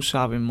get used to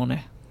having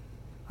money.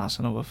 That's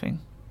another thing.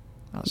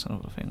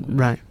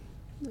 Right.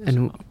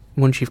 And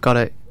once you've got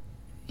it,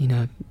 you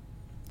know,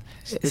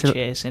 it's the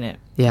chase, innit?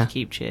 Yeah. You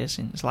keep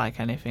chasing. It's like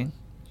anything,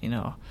 you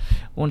know.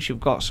 Once you've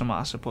got something,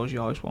 I suppose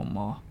you always want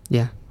more.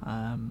 Yeah.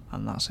 And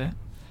that's it.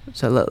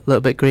 So a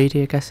little bit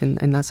greedy, I guess, in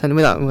that sense,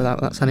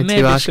 without that sounding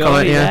Maybe too harsh. So,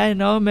 yeah,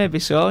 no, maybe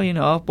so, you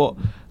know. But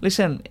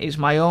listen, it's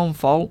my own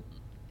fault.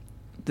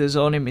 There's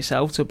only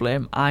myself to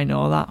blame. I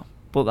know that,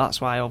 but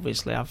that's why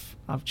obviously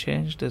I've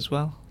changed as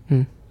well.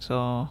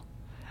 So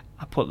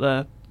I put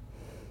the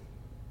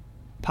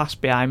past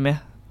behind me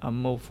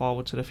and move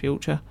forward to the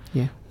future.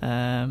 Yeah.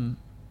 And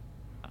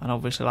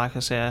obviously, like I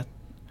say,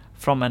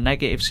 from a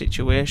negative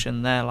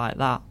situation there like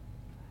that,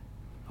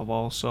 I've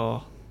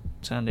also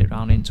turned it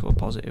around into a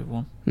positive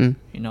one.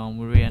 You know, and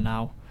we're here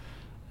now,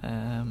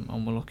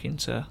 and we're looking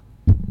to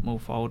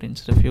move forward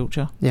into the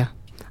future. Yeah.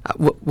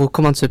 We'll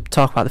come on to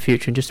talk about the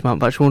future in just a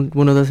moment, but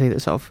one other thing that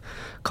sort of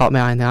caught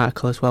my eye in the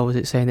article as well was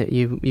it saying that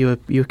you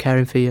were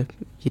caring for your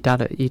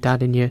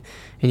dad in your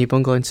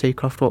bungalow in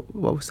Seacroft.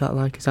 What was that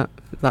like? Is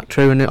that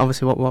true? And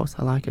obviously, what was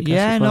that like? I guess,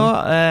 yeah, as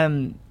well?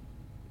 No.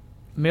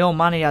 My old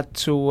man, he had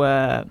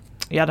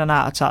an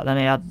heart attack. Then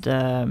he had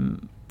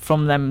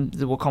from them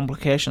there were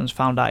complications.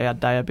 Found out he had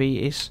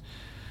diabetes.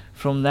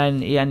 From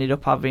then he ended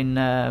up having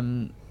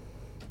an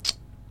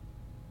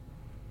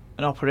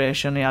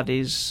operation. He had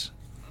his,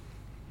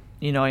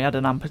 you know, he had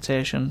an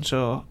amputation,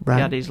 so right.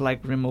 He had his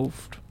leg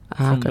removed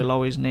from okay.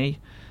 below his knee.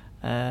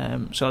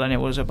 So then it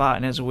was about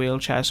in his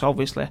wheelchair. So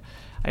obviously,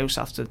 I used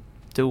to have to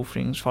do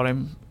things for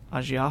him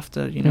as you have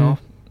to, you know,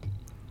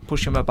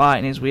 push him about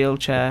in his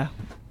wheelchair,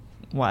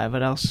 whatever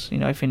else, you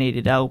know, if he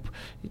needed help,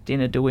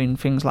 doing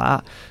things like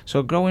that.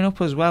 So growing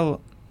up as well,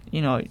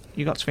 you know,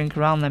 you got to think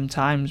around them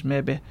times,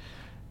 maybe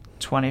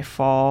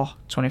 24,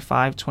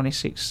 25,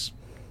 26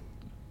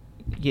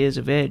 years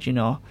of age, you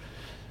know.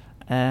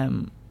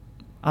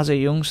 As a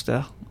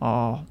youngster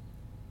or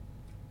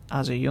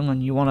as a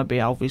young'un, you want to be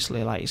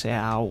obviously, like you say,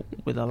 out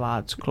with the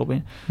lads,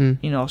 clubbing. You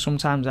know,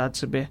 sometimes I had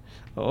to be at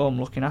home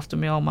looking after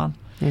my old man.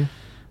 Yeah.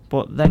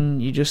 But then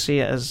you just see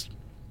it as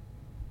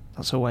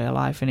that's a way of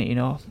life, innit? You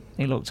know,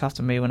 he looked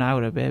after me when I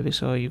was a baby,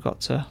 so you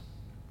got to,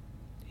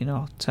 you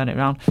know, turn it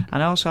around.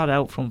 And I also had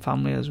help from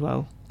family as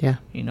well. Yeah.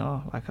 You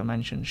know, like I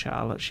mentioned,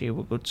 Charlotte, she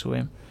were good to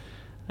him.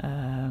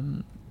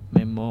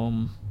 My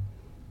mum,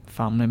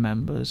 family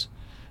members,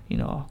 you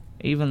know,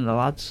 even the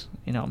lads,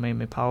 you know what I mean,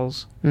 my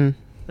pals, they'd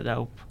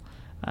help.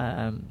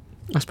 I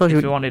suppose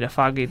if you wanted a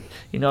fag, he'd,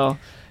 you know,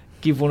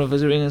 give one of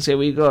us a ring and say,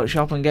 "We go to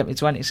shop and get me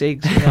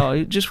 26." You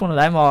know, just one of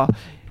them. Or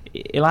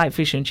he liked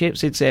fish and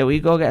chips. He'd say, "We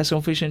go get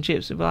some fish and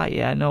chips." He'd be like,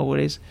 "Yeah, no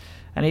worries."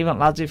 And even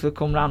lads, if they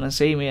come round and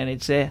see me, and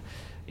he'd say,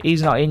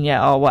 "He's not in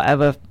yet," or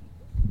whatever,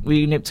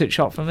 we nipped to the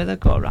shop for me. They'd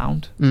go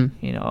around.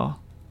 You know.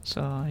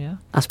 So yeah.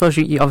 I suppose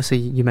you obviously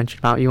you mentioned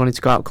about you wanted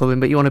to go out clubbing,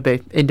 but you want to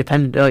be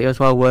independent, don't you, as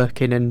well,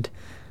 working and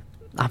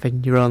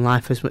having your own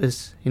life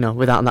as you know,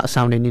 without that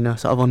sounding, you know,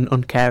 sort of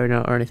uncaring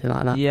or anything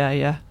like that.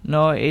 Yeah.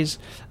 No, it is.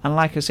 And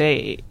like I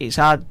say, it's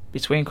hard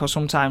between, because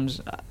sometimes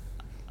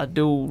I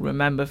do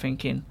remember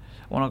thinking,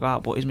 I want to go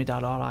out, but is my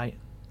dad alright?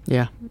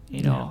 Yeah.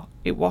 You know,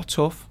 it was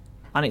tough.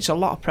 And it's a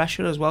lot of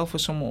pressure as well for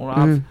someone to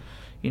have,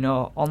 you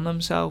know, on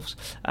themselves.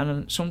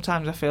 And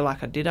sometimes I feel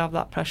like I did have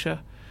that pressure,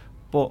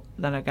 but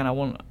then again, I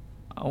want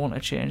to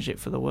change it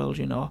for the world,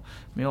 you know.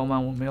 My old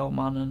man was my old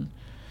man, and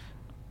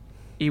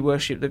he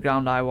worshipped the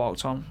ground I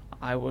walked on.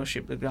 I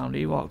worshipped the ground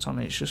he walked on.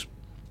 It's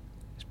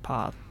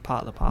part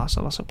of the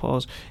parcel, I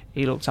suppose.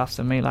 He looked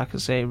after me, like I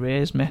say,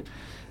 raised me,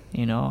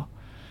 you know.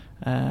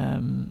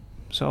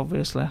 So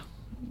obviously,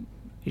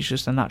 it's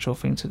just a natural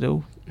thing to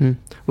do.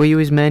 Were you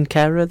his main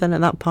carer then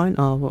at that point,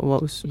 or what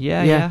was?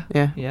 Yeah.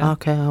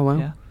 Okay. Oh well.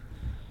 Yeah.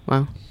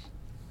 Wow.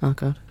 Oh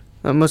God.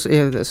 That must.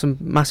 Yeah, that's some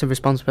massive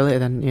responsibility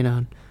then. You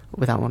know,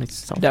 without wanting to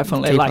stop.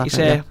 Definitely, like you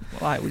say,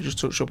 like we just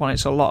touched upon,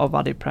 it's a lot of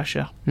added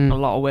pressure, a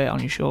lot of weight on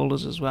your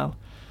shoulders as well.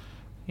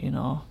 You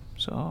know,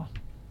 so.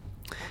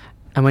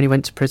 And when you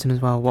went to prison as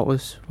well, what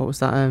was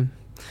that?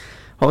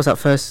 What was that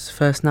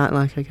first night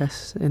like? I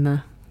guess in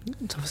there.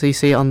 Obviously, you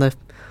see it on the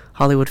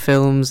Hollywood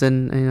films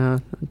and you know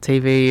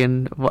TV,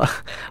 and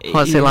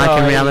what's it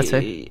like in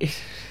reality?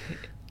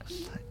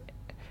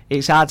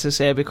 It's hard to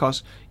say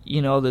because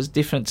you know there's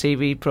different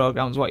TV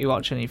programs what you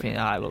watch and you think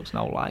it looks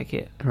not like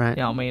it. Right. You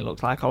know what I mean? It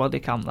looks like Holiday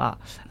Camp that,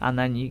 and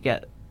then you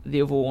get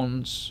the other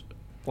ones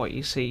what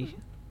you see.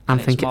 And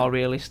it's more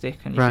realistic,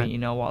 and you think you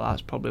know what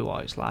that's probably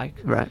what it's like.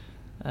 Right.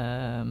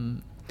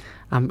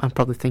 I'm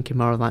probably thinking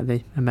more of like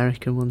the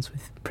American ones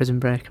with Prison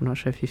Break. I'm not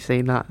sure if you've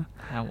seen that.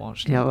 I haven't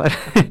watched it. I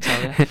can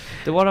tell you.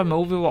 There was a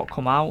movie what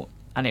come out,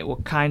 and it was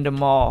kind of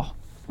more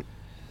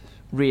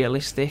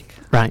realistic.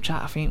 Right. I'm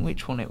trying to think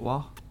which one it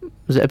was.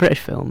 Was it a British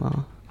film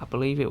or? I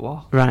believe it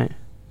was. Right.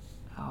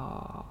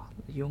 Oh,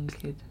 the young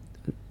kid.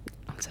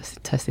 I'm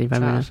testing your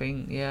memory. I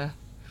think, yeah.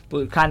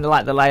 But kind of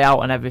like the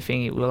layout and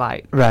everything, it was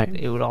like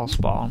it was all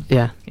spot on.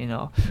 Yeah. You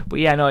know, but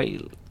yeah, no.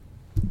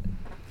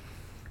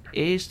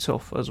 It is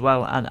tough as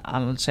well,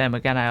 and same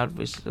again. I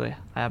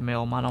had my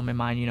old man on my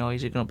mind. You know,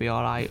 is he going to be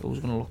all right? Who's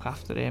going to look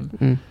after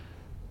him?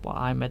 But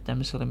I made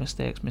them silly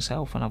mistakes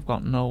myself, and I've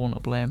got no one to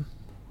blame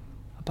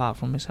apart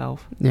from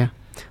myself. Yeah.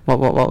 What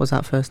was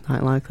that first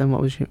night like then?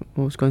 What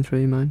was going through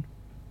your mind?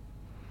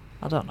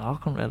 I don't know.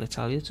 I couldn't really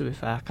tell you. To be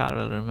fair, I can't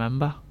really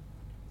remember.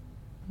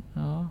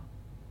 No.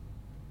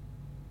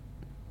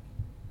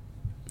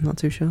 Not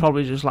too sure.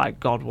 Probably just like,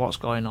 God, what's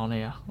going on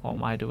here? What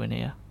am I doing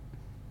here?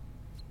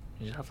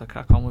 You just have to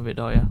crack on with it,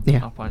 don't you? Yeah.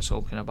 No point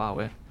sulking about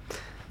it.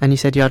 And you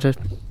said you had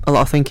a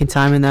lot of thinking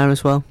time in there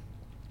as well?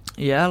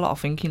 Yeah, a lot of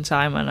thinking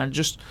time, and I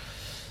just...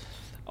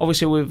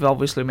 Obviously,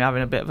 me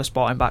having a bit of a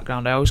sporting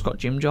background, I always got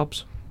gym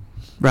jobs.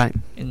 Right.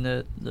 In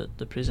the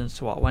prisons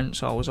to what I went,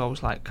 so I was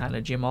always like kind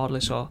of gym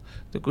orderly, so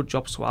the good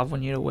jobs to have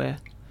when you're away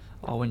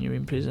or when you're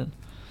in prison.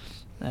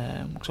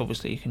 Because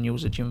obviously you can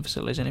use the gym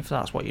facilities, and if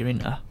that's what you're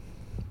into,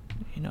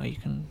 you know, you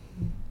can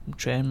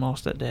train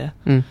most of the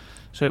day.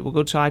 So it was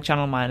good, so I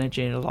channeled my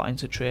energy a lot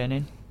into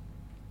training.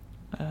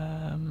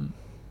 And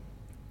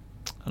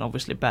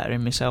obviously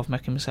bettering myself,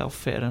 making myself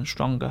fitter and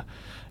stronger,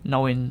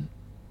 knowing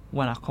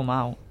when I come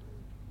out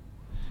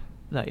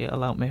that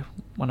it'll help me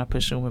when I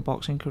pursue my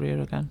boxing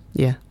career again.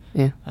 Yeah.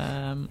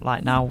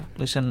 Like now,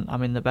 listen,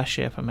 I'm in the best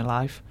shape of my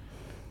life.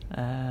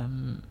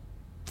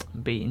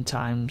 Beating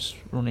times,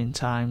 running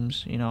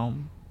times, you know,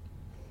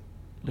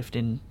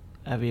 lifting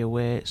heavier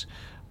weights,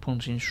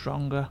 punching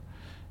stronger,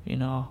 you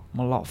know, I'm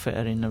a lot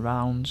fitter in the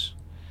rounds.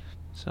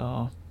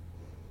 So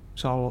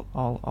it's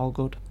all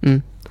good.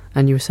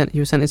 And you were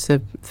sentenced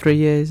to 3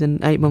 years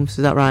and 8 months,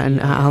 is that right?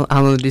 And how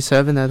long did you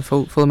serve in there? The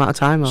full amount of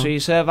time? Or? So you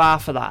serve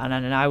half of that, and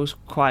then I was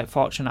quite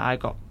fortunate. I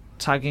got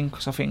tagging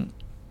because I think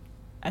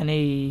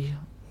any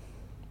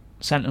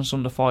sentence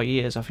under 4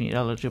 years, I think you're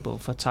eligible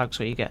for tag.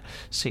 So you get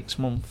 6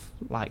 month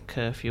like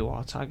curfew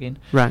or tagging.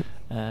 Right.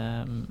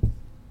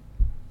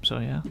 So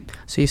yeah.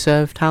 So you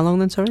served how long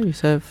then? Sorry, you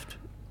served.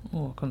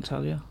 Oh, I couldn't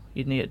tell you.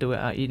 You'd need to do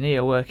it. You'd need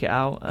to work it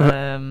out.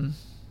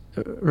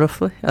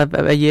 Roughly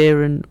a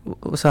year, and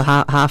so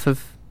half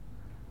of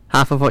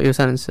what you were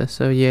sentenced to,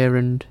 so a year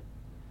and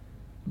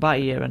about a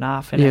year and a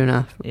half. Year and a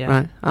half, yeah.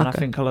 Right. And okay. I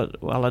think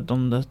I'd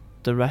done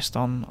the rest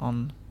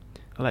on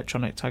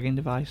electronic tagging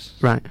device.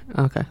 Right.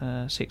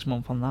 Okay. 6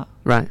 months on that.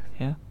 Right.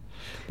 Yeah.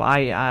 But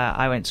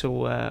I went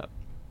to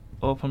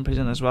open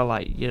prison as well.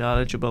 Like you're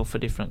eligible for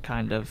different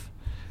kind of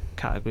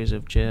categories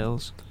of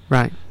jails.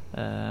 Right.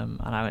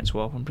 And I went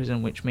to open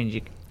prison, which means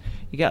you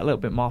get a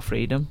little bit more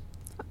freedom.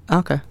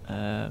 Okay.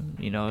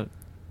 You know,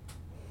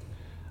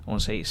 I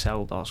won't say it's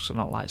cell doors, because I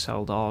don't like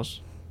cell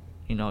doors.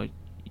 You know,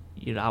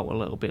 you're out a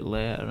little bit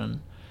later,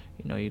 and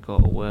you know you go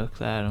to work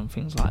there and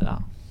things like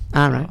that.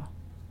 Right.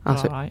 All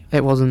right.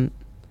 It wasn't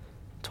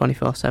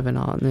 24/7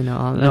 or you know.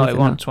 Or no, it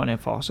wasn't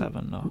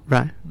 24/7. No.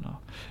 Right. No.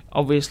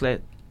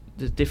 Obviously,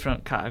 there's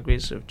different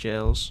categories of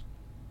jails.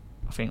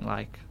 I think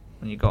like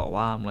when you go to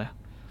Armley,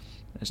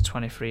 there's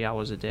 23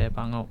 hours a day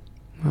bang up.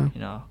 Wow.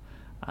 You know,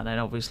 and then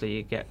obviously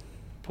you get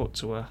put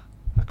to a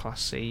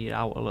class C, you're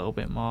out a little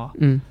bit more.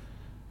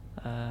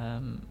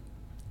 And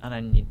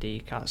then your D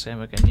cat,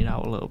 same again, you're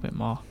out a little bit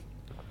more.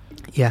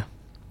 Yeah.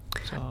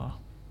 So,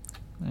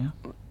 yeah.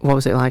 What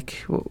was it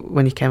like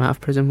when you came out of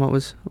prison? What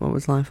was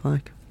life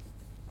like?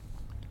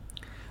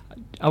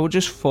 I was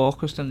just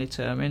focused and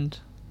determined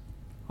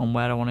on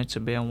where I wanted to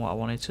be and what I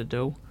wanted to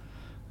do.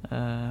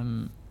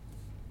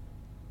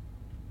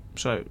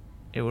 So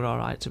it was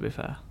alright, to be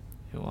fair.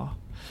 It was.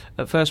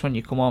 At first when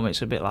you come home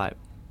it's a bit like,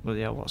 well,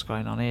 yeah, what's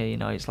going on here? You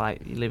know, it's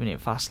like you're living in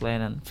fast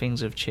lane and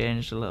things have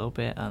changed a little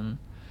bit, and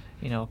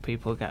you know,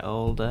 people get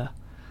older.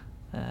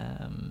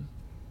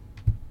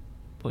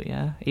 But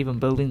yeah, even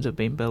buildings have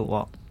been built.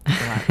 What?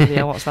 Like,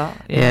 yeah, what's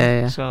that?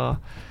 Yeah. So,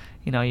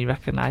 you know, you're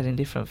recognising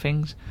different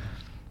things,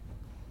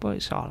 but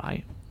it's all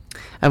right.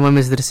 And when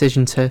was the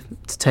decision to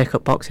take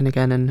up boxing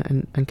again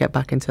and get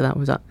back into that?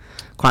 Was that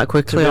quite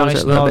quickly, or was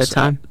it a little bit of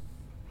time?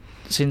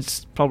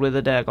 Since probably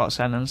the day I got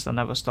sentenced, I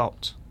never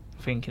stopped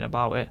thinking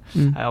about it.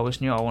 I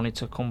always knew I wanted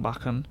to come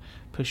back and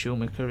pursue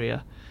my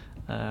career.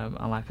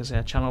 And like I say,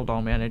 I channeled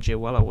all my energy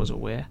while I was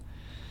away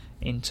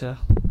into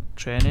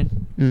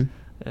training.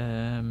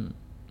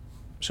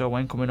 So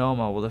when coming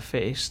home, I was the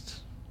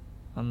fittest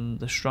and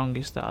the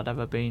strongest that I'd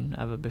ever been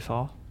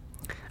before.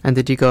 And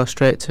did you go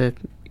straight to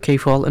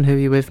Keith Walton, who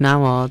you're with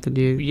now, or did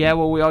you? Yeah,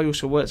 well, we all used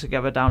to work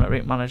together down at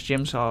Rick Manners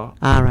Gym, so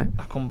right.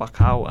 I come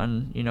back out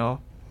and,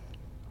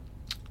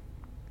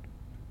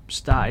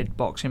 started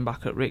boxing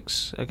back at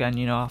Rick's again,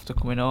 after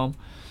coming home.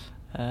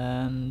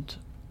 And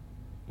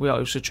we all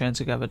used to train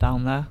together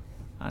down there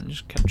and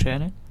just kept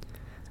training.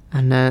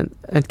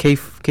 And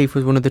Keith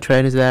was one of the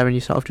trainers there, and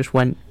you sort of just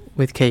went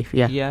with Keith,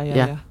 yeah?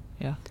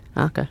 Yeah.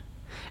 Okay.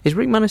 Is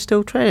Rick Manners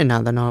still training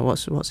now then, or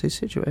what's his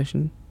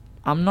situation?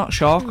 I'm not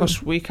sure,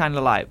 because we kind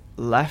of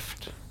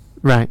left.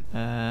 Right.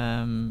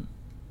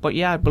 But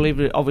yeah, I believe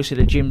that obviously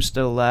the gym's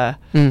still there.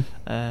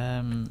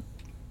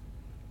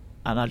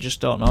 And I just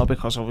don't know,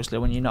 because obviously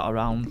when you're not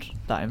around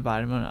that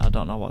environment, I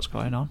don't know what's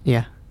going on.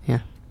 Yeah.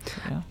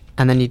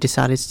 And then you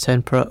decided to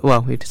turn pro.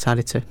 Well, you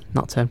decided to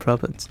not turn pro,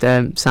 but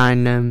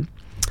sign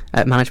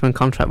a management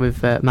contract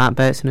with Mark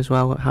Bateson as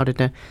well. How did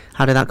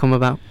that come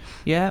about?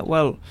 Yeah,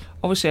 well,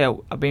 obviously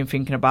I've been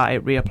thinking about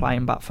it,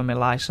 reapplying back for my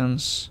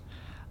licence,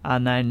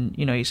 and then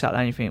you sat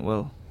there and you think,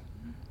 well,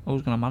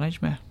 who's going to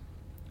manage me?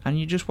 And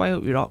you just weigh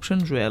up your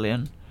options really,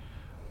 and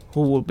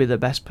who will be the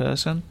best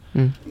person.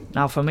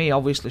 Now for me,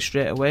 obviously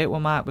straight away it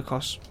was Mark,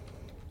 because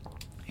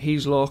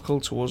he's local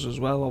to us as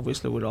well.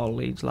 Obviously we're all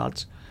Leeds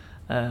lads,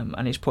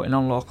 and he's putting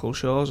on local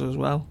shows as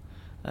well.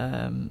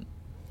 And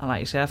like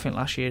you say, I think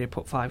last year he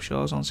put 6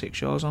 shows on.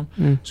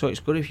 So it's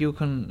good if you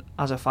can,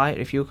 as a fighter,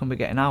 if you can be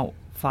getting out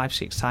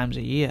 5-6 times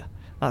a year.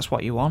 That's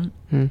what you want.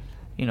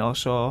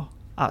 So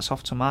hats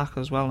off to Mark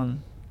as well,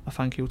 and a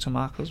thank you to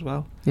Mark as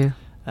well. Yeah.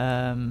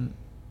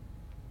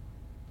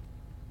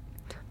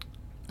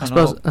 I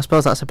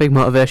suppose that's a big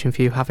motivation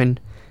for you, having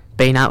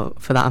been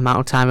out for that amount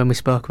of time, and we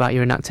spoke about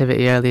your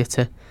inactivity earlier,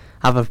 to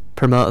have a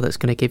promoter that's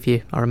going to give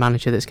you, or a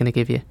manager that's going to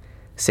give you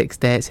 6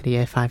 dates in a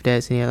year, 5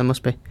 dates in a year. That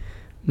must be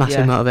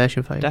massive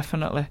motivation for you.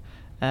 Definitely.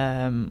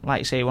 Like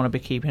you say, you want to be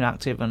keeping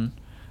active and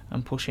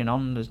pushing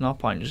on. There's no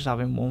point just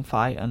having one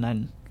fight and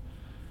then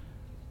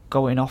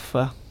going off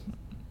for,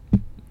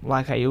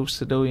 like I used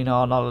to do,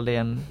 on holiday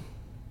and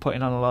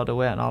putting on a load of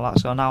weight and all that.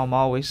 So now I'm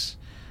always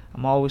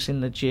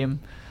in the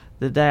gym.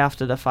 The day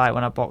after the fight,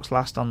 when I boxed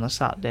last on the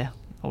Saturday,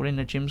 I was in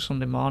the gym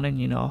Sunday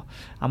morning.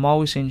 I'm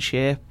always in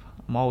shape.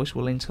 I'm always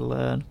willing to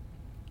learn.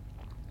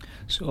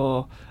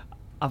 So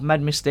I've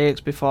made mistakes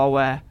before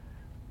where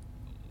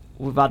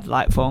we've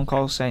had phone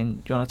calls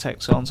saying, do you want to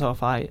take so-and-so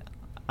fight?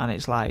 And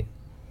it's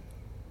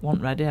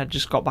wasn't ready. I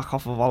just got back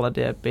off of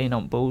holiday, been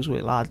on booze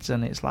with lads,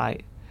 and it's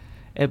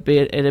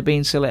it'd have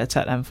been silly to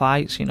take them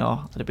fights, I'd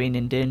have been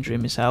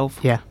endangering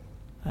myself. Yeah.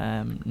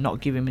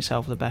 Not giving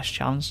myself the best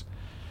chance.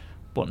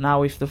 But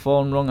now if the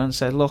phone rung and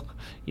said, look,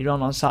 you're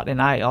on Saturday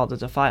night, or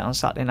there's a fight on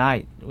Saturday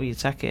night, will you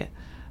take it?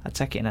 I'd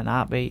take it in an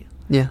heartbeat.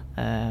 Yeah.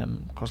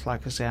 Because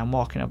like I say, I'm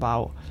walking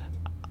about,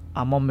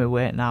 I'm on my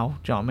weight now,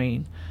 do you know what I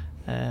mean?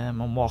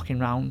 I'm walking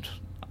round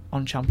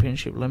on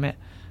championship limit,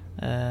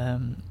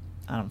 and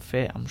I'm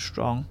fit, I'm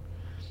strong,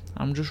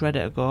 I'm just ready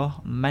to go.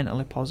 I'm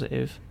mentally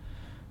positive.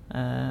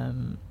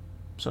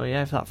 So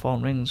yeah, if that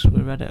phone rings,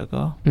 we're ready to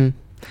go. And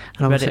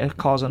ready to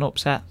cause an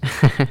upset.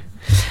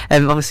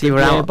 Obviously you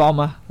were out. Grey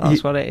Bomber,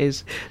 that's what it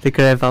is. The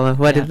Grey Bomber.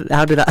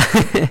 How did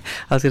that?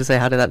 I was going to say,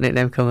 how did that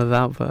nickname come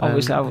about? But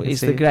obviously,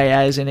 it's the grey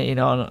hairs in it. And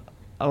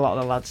a lot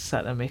of the lads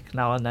set the mic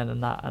now and then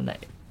and that. And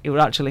it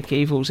was actually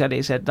Keith who said it.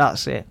 He said,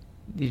 "That's it.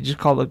 You just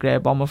call the Grey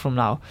Bomber from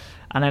now."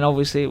 And then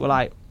obviously it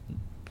were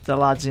the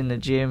lads in the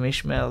gym,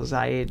 Ishmael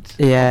Zaid,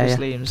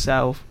 obviously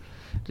himself.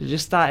 They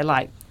just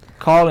started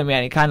calling me,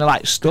 and it kind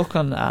of stuck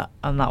on that,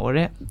 and that were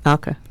it.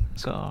 Okay.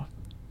 So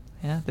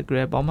yeah, the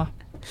Grey Bomber.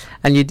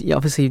 And you're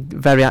obviously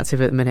very active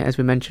at the minute, as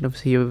we mentioned.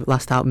 Obviously, you were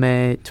last out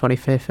May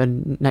 25th,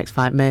 and next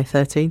fight May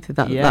 13th. Is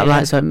that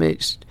right? So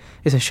it's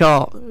a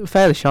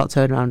fairly short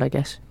turnaround, I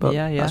guess. But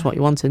that's what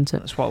you want, isn't it?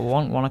 That's what we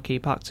want. Want to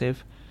keep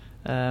active,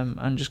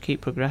 and just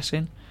keep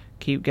progressing,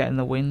 keep getting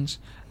the wins,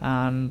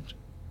 and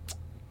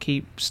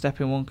keep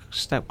stepping one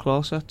step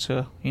closer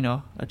to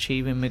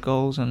achieving my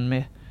goals and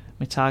my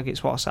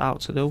targets. What I set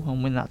out to do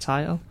and win that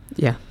title.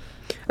 Yeah.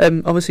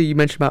 Obviously, you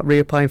mentioned about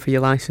reapplying for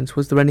your licence.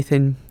 Was there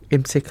anything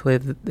in particular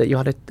that you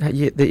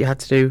had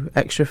to do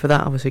extra for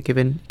that? Obviously,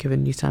 given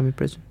your time in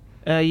prison.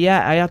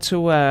 Yeah, I had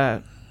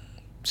to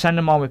send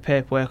them all my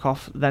paperwork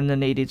off. Then they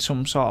needed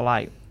some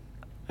sort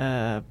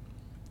of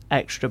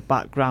extra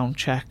background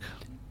check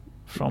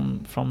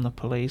from the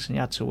police, and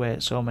you had to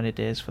wait so many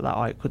days for that,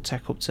 or it could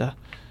take up to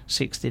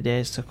 60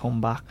 days to come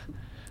back.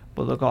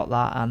 But they got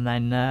that, and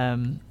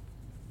then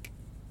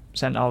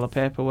sent all the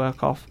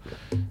paperwork off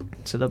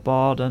to the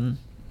board, and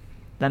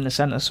then they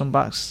sent us some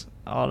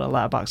or a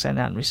letter back saying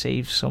they hadn't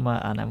received some,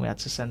 and then we had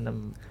to send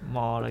them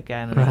more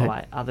again, and they were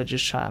like, "Are they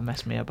just trying to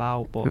mess me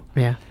about?" But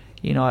yeah,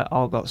 you know, it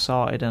all got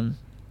sorted, and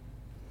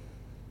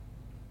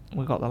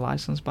we got the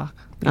license back.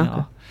 You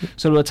know,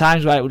 so there were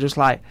times where it was just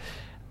like,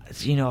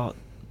 you know,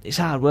 it's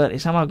hard work.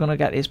 It's, am I going to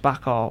get this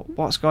back, or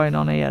what's going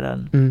on here?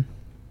 And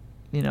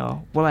you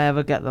know, will I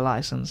ever get the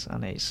license?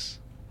 And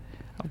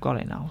I've got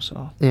it now.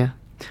 So yeah.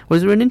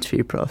 Was there an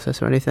interview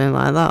process or anything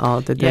like that,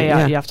 or did they?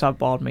 Yeah, you have to have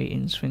board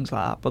meetings, things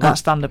like that. But that's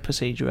standard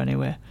procedure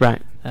anyway.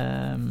 Right.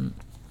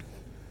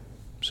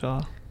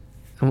 So.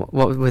 And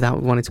what,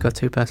 without wanting to go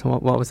too personal,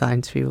 what was that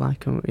interview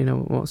like? And you know,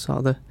 what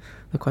sort of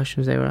the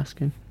questions they were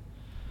asking?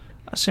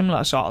 A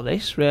similar sort of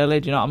this, really.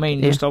 Do you know what I mean?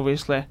 Yeah. Just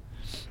obviously,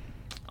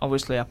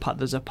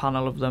 there's a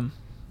panel of them.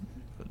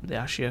 They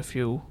ask you a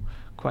few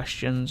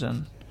questions,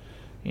 and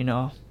you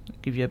know,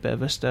 give you a bit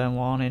of a stern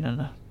warning and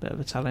a bit of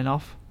a telling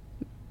off,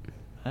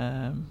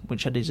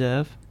 which I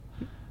deserve.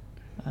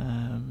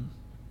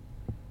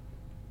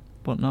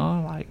 But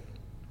no, like.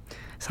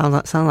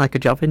 Sound like a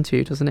job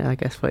interview, doesn't it? I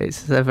guess, but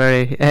it's a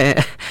very,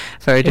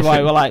 very different.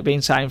 Why we're like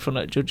being sat in front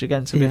of a judge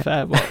again, to be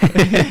fair, but.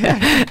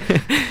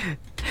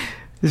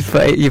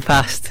 But you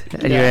passed,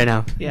 and you're here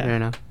now. Yeah. You're here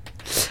now.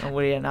 And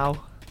we're here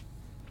now.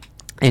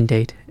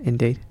 Indeed.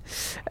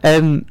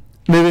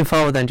 Moving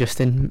forward then,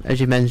 Justin,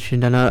 as you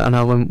mentioned, I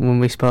know when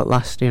we spoke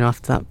last, you know,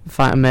 after that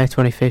fight on May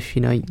 25th,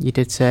 you know, you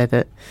did say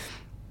that,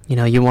 you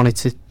know, you wanted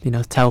to, you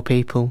know, tell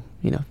people,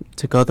 you know,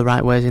 to go the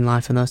right ways in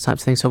life and those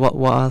types of things. So what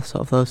are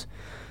sort of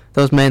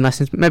those main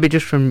lessons, maybe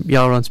just from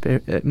your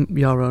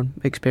own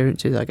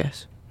experiences, I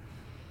guess?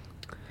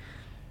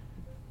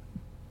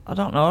 I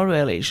don't know,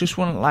 really. It's just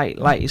one,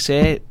 like you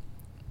say,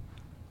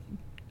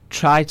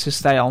 try to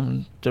stay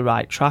on the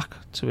right track,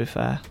 to be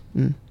fair.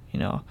 You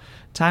know,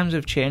 times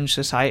have changed,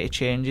 society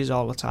changes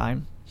all the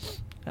time.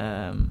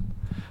 But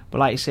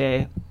like you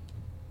say,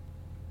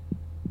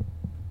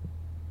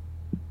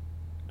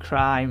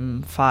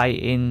 crime,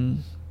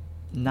 fighting,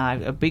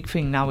 knife. A big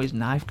thing now is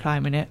knife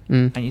crime, innit?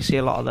 And you see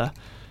a lot of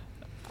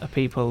the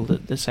people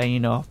that they're saying, you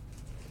know,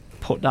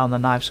 put down the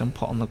knives and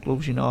put on the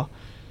gloves. You know,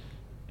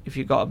 if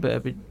you've got a bit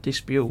of a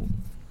dispute,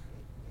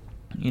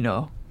 you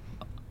know,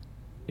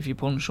 if you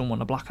punch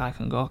someone, a black eye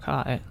can go,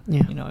 can't it?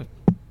 Yeah. You know,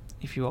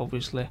 if you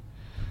obviously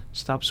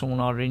stab someone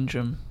or injure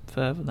them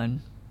further,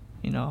 then,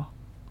 you know,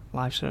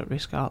 life's at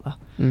risk, aren't they?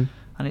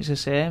 And it's the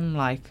same,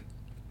 like,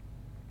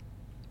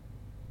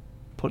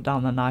 put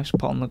down the knives,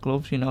 put on the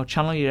gloves, you know,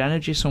 channel your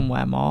energy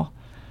somewhere more,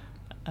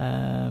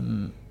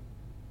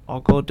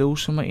 or go do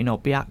something, you know,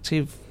 be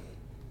active,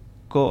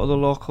 go to the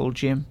local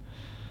gym,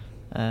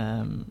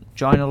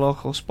 join a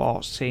local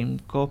sports team,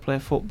 go play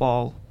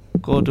football,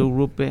 go do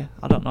rugby,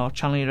 I don't know,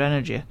 channel your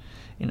energy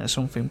into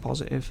something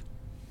positive.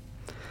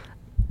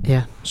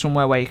 Yeah.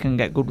 Somewhere where you can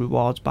get good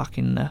rewards back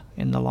in the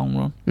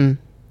long run.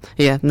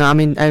 Yeah, no, I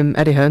mean,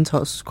 Eddie Hearn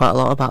talks quite a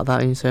lot about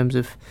that in terms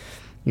of,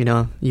 you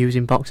know,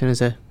 using boxing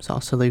as a sort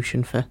of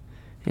solution for,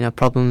 you know,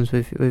 problems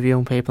with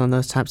young people and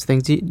those types of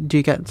things. Do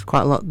you get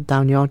quite a lot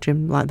down your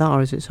gym like that, or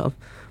is it sort of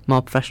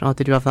more professional? Or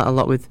did you have that a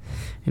lot with,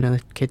 you know,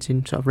 the kids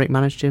in sort of Rick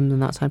managed gyms and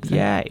that type of thing?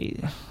 Yeah,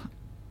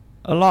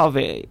 a lot of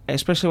it,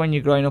 especially when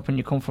you're growing up and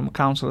you come from a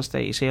council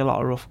estate, you see a lot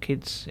of rough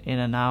kids in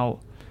and out,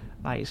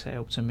 like you say,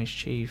 up to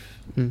mischief,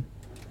 in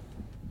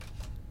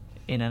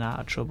and out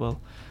of trouble,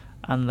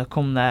 and they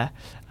come there.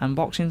 And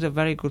boxing's a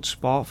very good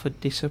sport for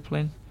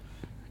discipline,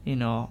 you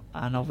know,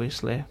 and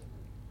obviously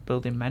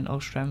building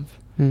mental strength.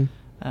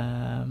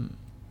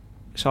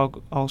 It's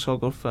also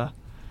good for,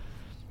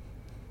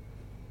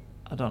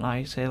 I don't know how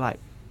you say, like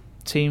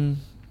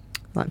team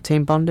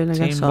bonding, I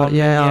guess.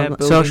 Bonding,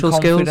 Social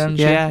skills.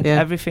 Yeah,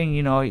 everything,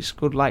 you know, it's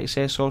good, like you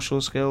say,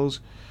 social skills.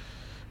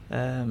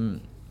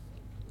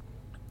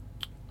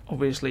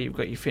 Obviously, you've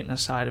got your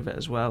fitness side of it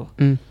as well.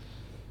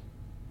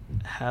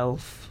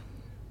 Health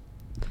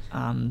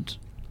and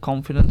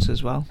confidence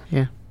as well.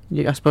 Yeah,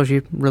 I suppose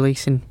you're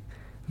releasing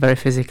very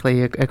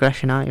physically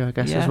aggression, aren't you? I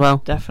guess as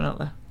well.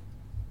 Definitely.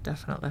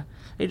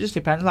 It just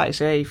depends, like I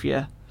say,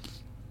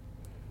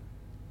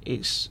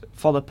 it's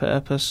for the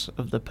purpose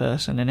of the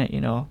person, innit,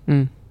 you know.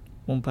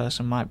 One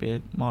person might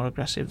be more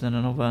aggressive than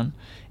another, and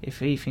if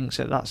he thinks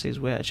that that's his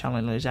way to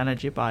channel his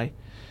energy by,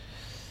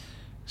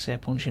 say,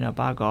 punching a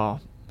bag or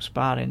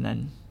sparring,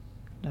 then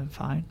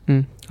fine.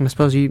 And I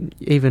suppose you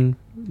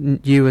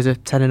as a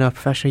 10-0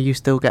 professional, you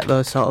still get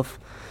those sort of,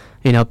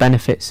 you know,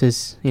 benefits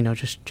as, you know,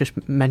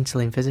 just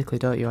mentally and physically,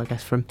 don't you, I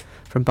guess, from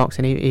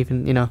boxing.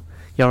 Even, you know,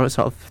 you're at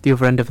sort of the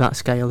other end of that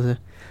scale as a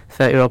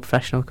 30-year-old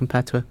professional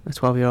compared to a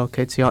 12-year-old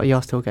kid, so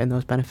you're still getting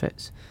those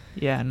benefits.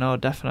 Yeah, no,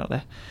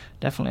 definitely.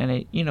 And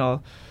it, you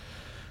know,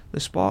 the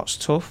sport's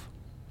tough.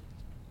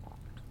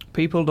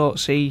 People don't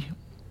see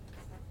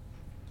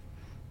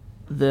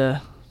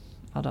I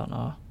don't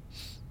know,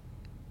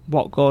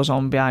 what goes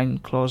on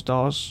behind closed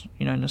doors,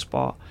 you know, in the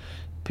sport.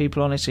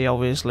 People only see,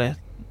 obviously,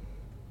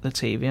 the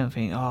TV and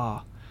think,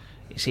 oh,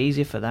 it's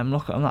easy for them,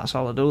 look at them, that's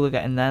all they do, they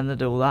get in there and they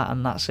do that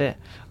and that's it.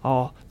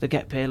 Or they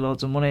get paid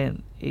loads of money,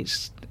 and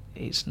it's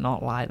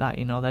not like that,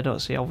 you know. They don't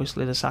see,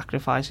 obviously, the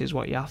sacrifices,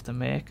 what you have to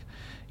make,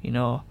 you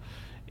know.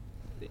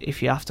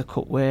 if you have to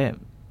cut weight,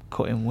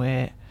 cutting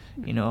weight,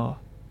 you know,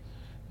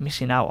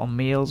 missing out on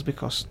meals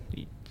because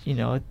you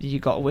know you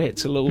got weight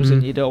to lose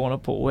and you don't want to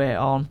put weight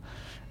on.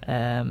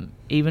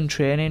 Even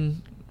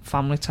training,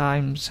 family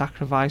time,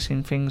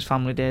 sacrificing things,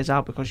 family days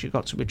out because you've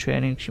got to be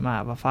training because you might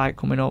have a fight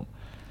coming up.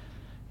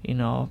 You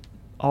know,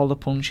 all the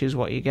punches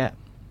what you get,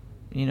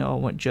 you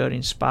know,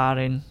 during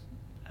sparring,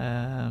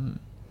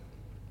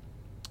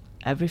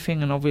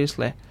 everything. And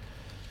obviously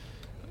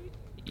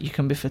you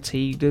can be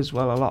fatigued as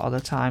well a lot of the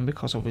time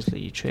because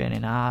obviously you're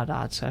training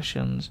hard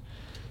sessions.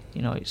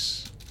 You know,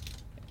 it's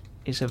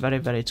a very,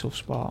 very tough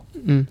sport.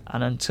 And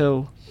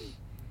until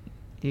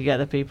you get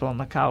the people on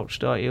the couch,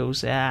 don't you, who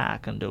say, I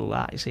can do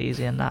that, it's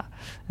easy and that.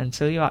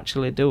 Until you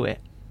actually do it,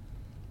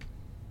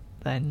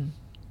 then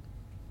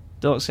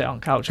don't sit on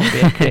couch and be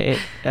a critic.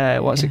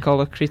 What's it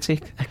called, a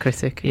critic? A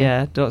critic.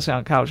 Yeah, don't sit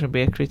on couch and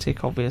be a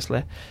critic,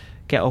 obviously.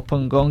 Get up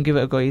and go and give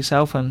it a go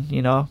yourself and,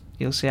 you know,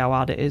 you'll see how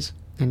hard it is.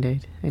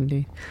 Indeed.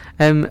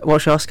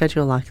 What's your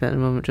schedule like at the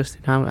moment,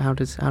 Justin? How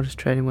does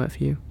training work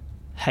for you?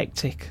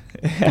 Hectic.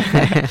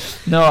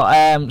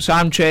 No, so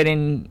I'm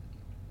training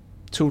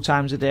 2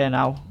 times a day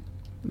now.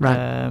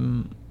 Right.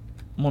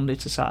 Monday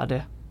to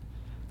Saturday.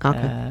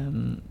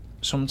 Okay.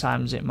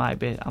 Sometimes I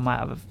might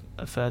have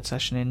a third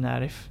session in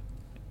there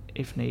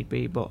if need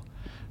be, but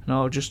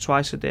no, just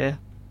twice a day,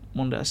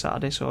 Monday to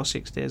Saturday, so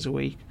 6 days a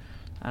week,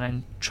 and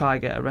then try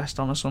get a rest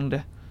on a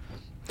Sunday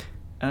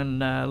and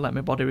let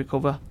my body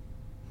recover.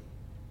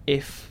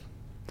 If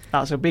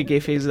that's a big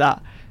if we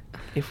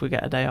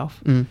get a day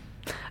off.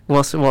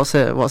 What's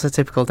a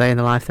typical day in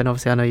the life then?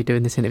 Obviously I know you're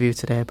doing this interview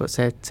today, but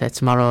say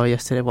tomorrow or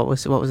yesterday, what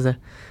was the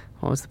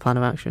plan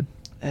of action?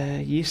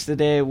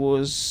 Yesterday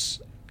was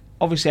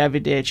obviously every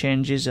day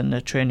changes and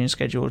the training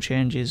schedule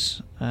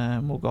changes.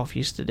 We'll go off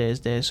yesterday's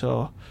day.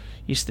 So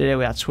yesterday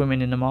we had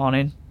swimming in the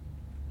morning,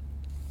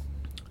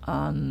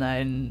 and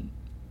then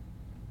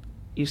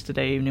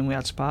yesterday evening we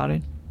had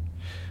sparring.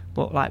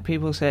 But like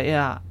people say,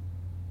 yeah,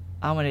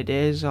 how many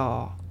days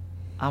or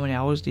how many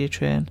hours do you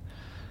train?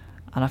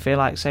 And I feel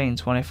like saying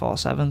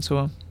 24/7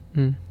 to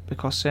them,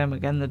 because same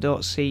again, they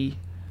don't see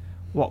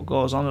what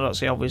goes on. They don't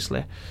see,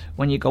 obviously,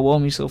 when you go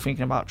home you're still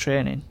thinking about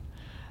training.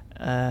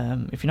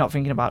 If you're not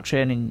thinking about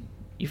training,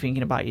 you're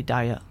thinking about your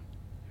diet.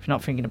 If you're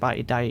not thinking about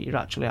your diet, you're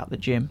actually at the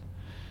gym.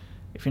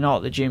 If you're not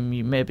at the gym,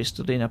 you may be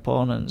studying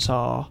opponents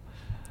or,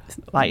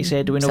 like you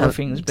say, doing other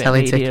things, bit of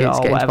media tickets,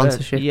 or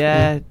whatever.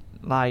 Yeah,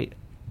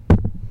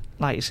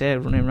 like you say,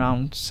 running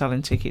around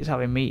selling tickets,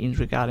 having meetings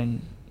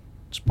regarding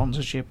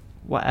sponsorship,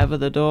 whatever.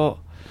 They don't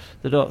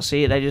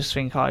see it. They just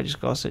think, I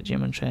just go to the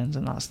gym and trains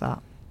and that's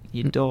that.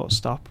 You don't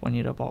stop when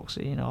you're a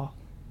boxer, you know.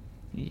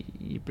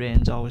 Your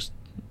brain's always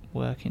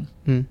working.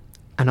 And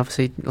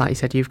obviously, like you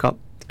said, you've got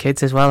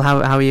kids as well.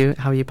 How are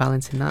you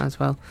balancing that as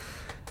well?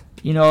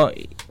 You know,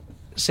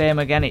 same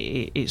again.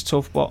 It's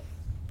tough, but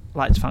I'd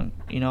like to thank,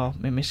 you know,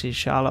 my Mrs.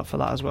 Charlotte for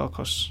that as well,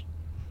 because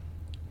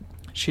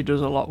she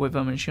does a lot with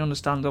them and she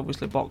understands.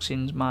 Obviously,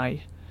 boxing's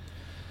my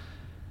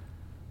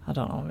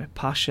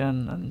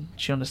passion, and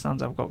she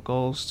understands I've got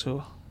goals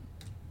to,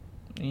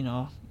 you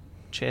know,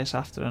 chase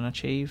after and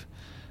achieve.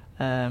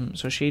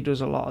 So she does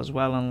a lot as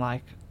well, and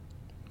like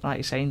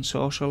you say, in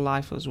social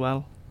life as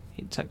well,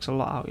 it takes a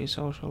lot out of your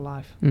social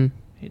life.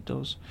 It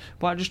does.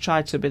 But I just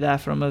try to be there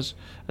for them as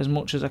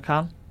much as I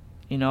can,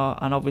 you know,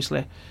 and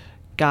obviously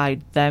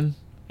guide them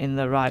in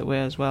the right way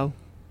as well,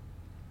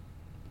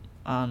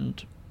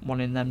 and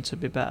wanting them to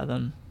be better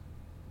than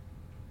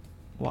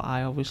what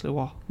I obviously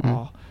was,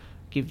 or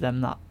give them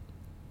that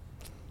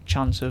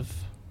chance of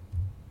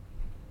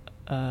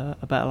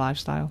a better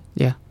lifestyle.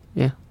 Yeah.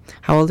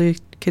 How old are your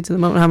kids at the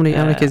moment? How many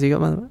kids have you got,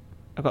 by the way?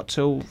 I've got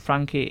 2.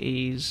 Frankie,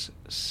 he's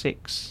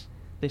 6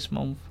 this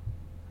month.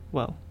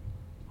 Well,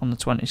 on the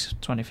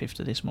 25th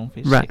of this month,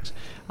 he's 6.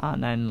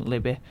 And then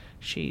Libby,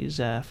 she's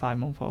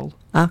 5-month-old.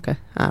 Okay,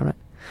 alright.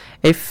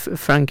 If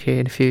Frankie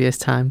in a few years'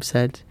 time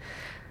said,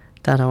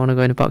 Dad, I want to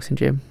go in a boxing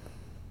gym,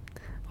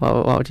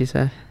 what would you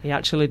say? He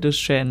actually does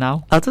train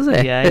now. Oh, does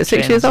he? Yeah, at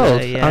 6 years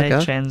old? Yeah, okay.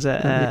 He trains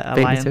at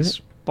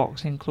Alliance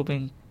Boxing Club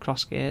in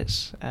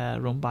Crossgates,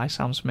 run by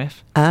Sam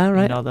Smith.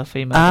 Right. You know, the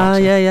female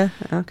boxer. Yeah.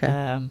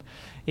 Okay.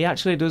 He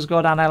actually does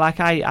go down there. Like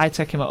I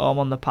take him at home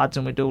on the pads,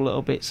 and we do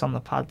little bits on the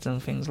pads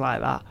and things like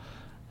that.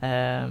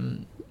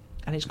 And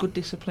it's good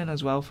discipline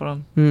as well for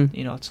him,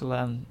 you know, to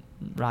learn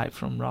right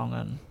from wrong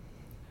and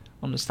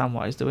understand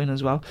what he's doing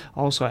as well.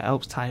 Also, it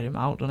helps tire him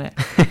out, doesn't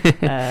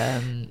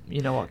it?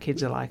 You know what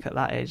kids are like at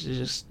that age, they're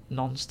just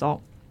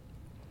non-stop.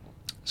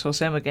 So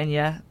same again,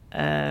 yeah.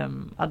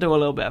 I do a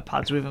little bit of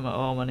pads with him at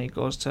home, and he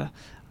goes to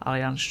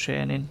Alliance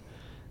training.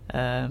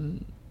 I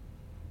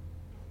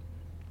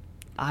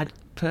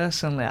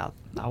personally, I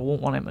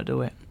won't want him to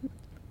do it,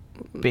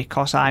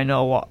 because I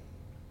know what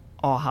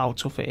or how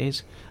tough it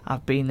is.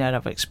 I've been there,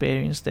 I've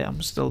experienced it,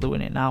 I'm still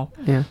doing it now.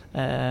 Yeah.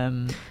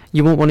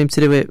 You won't want him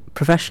to do it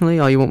professionally,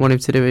 or you won't want him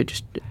to do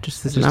it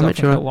just as an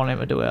amateur? I don't want him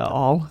to do it at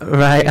all.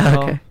 Right, you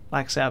know, okay.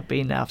 Like I say, I've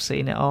been there, I've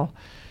seen it all.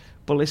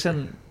 But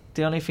listen,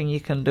 the only thing you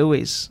can do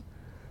is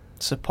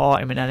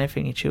support him in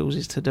anything he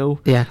chooses to do.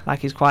 Yeah. Like,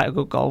 he's quite a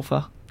good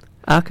golfer.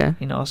 Okay.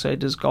 You know, so he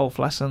does golf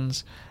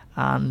lessons,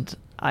 and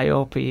I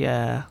hope he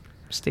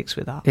sticks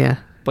with that. Yeah.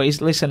 But he's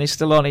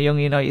still only young,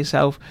 you know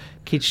yourself.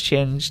 Kids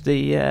change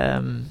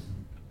the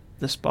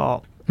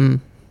sport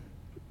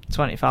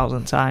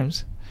 20,000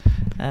 times.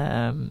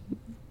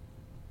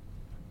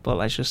 But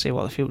let's just see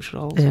what the future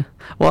holds. Yeah.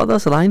 What are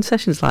those Alliance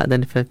sessions like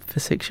then for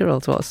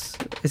 6-year-olds?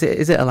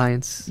 Is it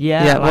Alliance?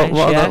 Yeah. Alliance,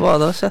 what are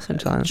those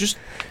sessions like? Just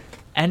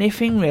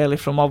anything really,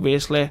 from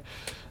obviously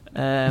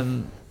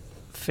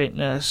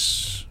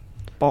fitness,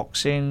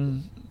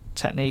 boxing,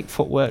 technique,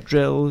 footwork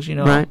drills. You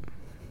know, right.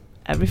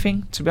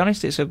 Everything. To be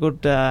honest, it's a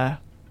good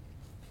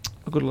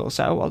little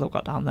setup what they've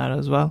got down there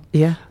as well.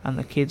 Yeah. And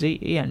the kids,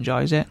 he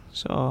enjoys it.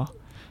 So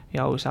he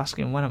always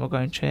asking, when am I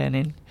going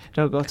training?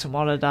 Don't go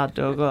tomorrow, Dad.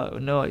 Don't go.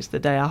 No, it's the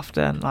day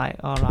after. And like,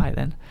 all right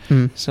then.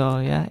 So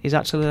yeah, he's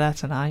actually there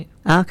tonight.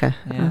 Okay.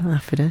 Yeah.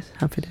 Happy days.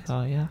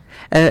 Oh yeah.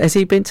 Has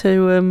he been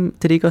to?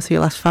 Did he go to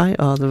your last fight,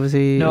 or was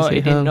he? No, he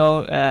didn't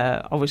know.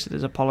 Obviously,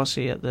 there's a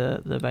policy at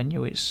the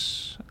venue.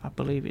 I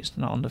believe it's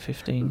not under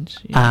 15s.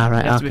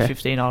 Right. You have to okay. be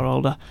 15 or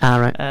older.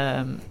 Right.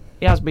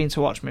 He has been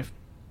to watch me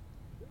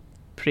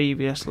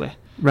previously.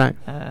 Right.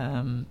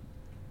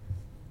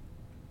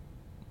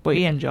 But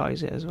he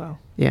enjoys it as well.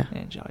 Yeah. He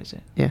enjoys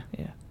it. Yeah.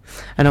 Yeah.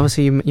 And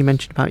obviously, you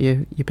mentioned about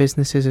your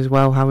businesses as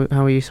well. How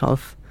are you sort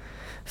of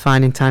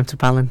finding time to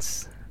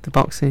balance the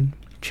boxing,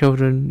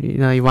 children, you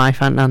know, your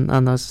wife, and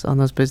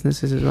those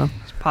businesses as well?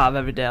 It's part of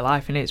everyday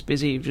life, and it's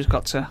busy. You've just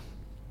got to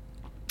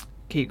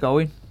keep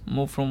going,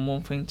 move from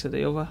one thing to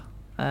the other.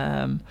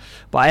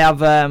 But I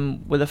have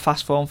with a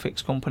fast phone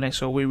fix company,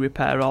 so we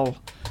repair all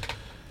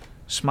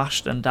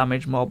smashed and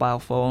damaged mobile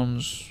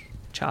phones,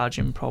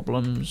 charging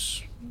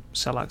problems,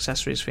 sell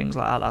accessories, things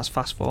like that. That's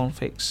Fast Phone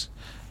Fix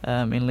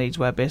in Leeds.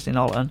 We're based in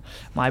Alton.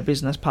 My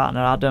business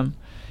partner Adam,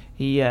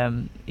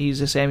 he's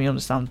the same. He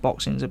understands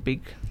boxing's a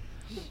big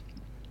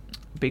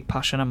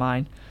passion of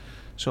mine.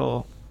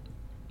 So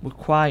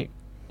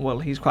we're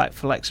he's quite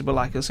flexible.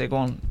 Like he'll say, go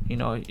on, you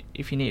know,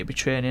 if you need to be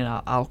training,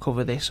 I'll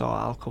cover this or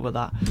I'll cover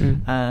that.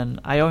 And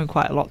I owe him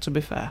quite a lot, to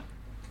be fair,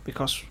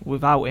 because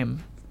without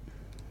him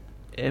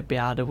it'd be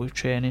harder with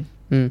training.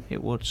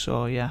 It would.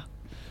 So yeah,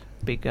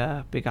 big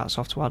hats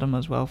off to Adam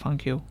as well.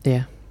 Thank you.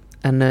 Yeah.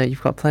 And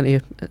you've got plenty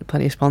of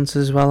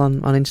sponsors as well on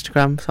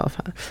Instagram. Sort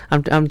of,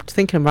 I'm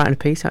thinking of writing a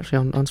piece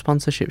actually on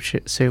sponsorship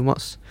soon.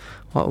 What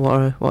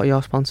are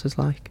your sponsors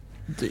like?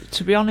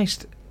 To be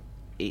honest,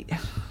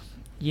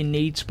 you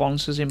need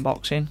sponsors in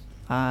boxing.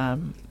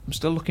 I'm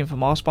still looking for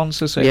more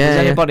sponsors. So if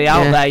there's anybody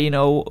out there, you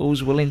know,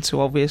 who's willing to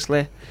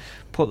obviously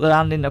put their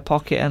hand in the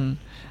pocket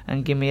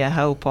and give me a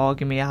help or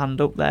give me a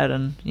hand up there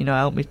and, you know,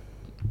 help me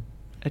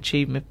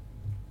achieve my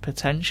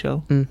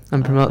potential and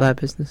promote their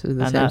businesses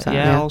at the same time.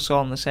 Yeah, also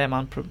on the same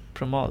hand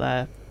promote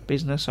their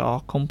business or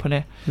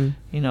company.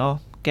 You know,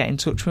 get in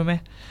touch with me.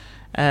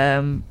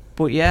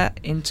 But yeah,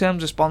 in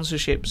terms of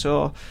sponsorship,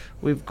 so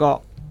we've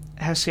got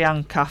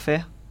Hessian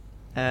Cafe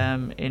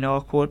in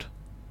Oakwood.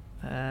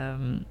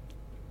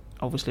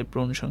 Obviously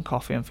brunch and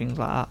coffee and things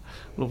like that.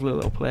 Lovely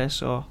little place,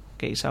 so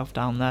get yourself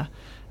down there.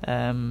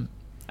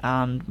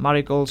 And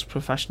Marigold's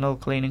Professional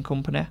Cleaning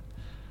Company.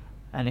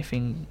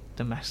 Anything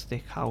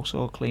domestic,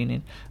 household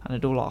cleaning, and I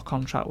do a lot of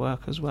contract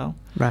work as well.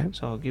 Right.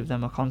 So I'll give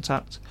them a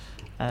contact.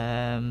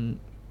 Darley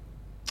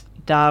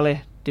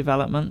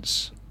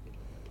Developments.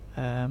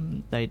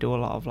 They do a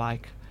lot of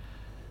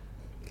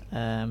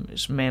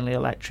it's mainly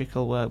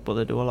electrical work, but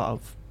they do a lot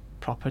of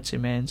property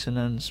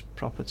maintenance,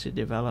 property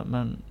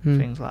development,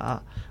 things like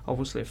that.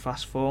 Obviously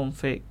Fast Phone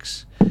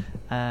Fix.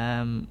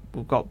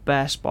 We've got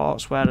Bear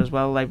Sportswear as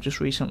well. They've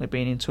just recently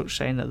been in touch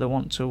saying that they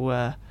want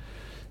to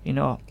you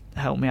know,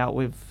 help me out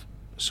with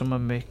some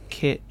of my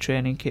kit,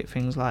 training kit,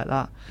 things like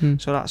that.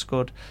 So that's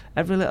good.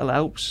 Every little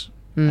helps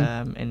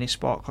in this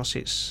sport, because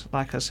it's,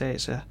 like I say,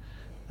 it's a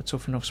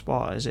tough enough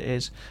sport as it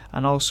is.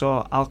 And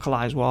also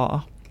Alkalize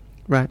water.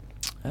 Right.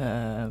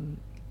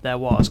 Their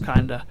water's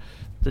kind of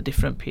the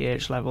different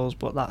pH levels,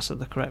 but that's at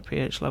the correct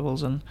pH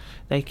levels, and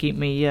they keep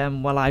me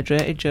well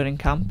hydrated during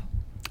camp.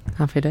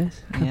 Happy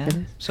days. Happy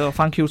days. So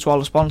thank you to all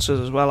the sponsors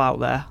as well out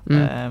there.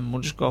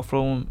 We'll just go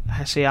through them.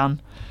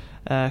 Hessian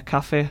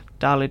Cafe,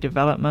 Darley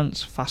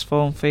Developments, Fast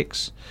Phone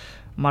Fix,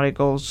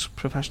 Marigold's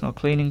Professional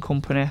Cleaning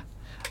Company,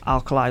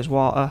 Alkalize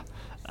Water,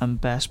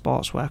 and Bear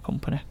Sportswear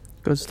Company.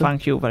 Good stuff.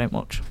 Thank you very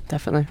much.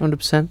 Definitely,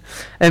 100%.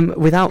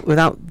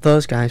 Without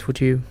those guys,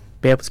 would you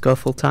be able to go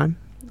full time,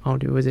 or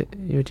would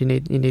you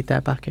need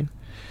their backing?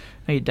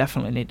 No, you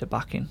definitely need the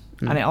backing,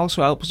 and it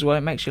also helps as well.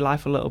 It makes your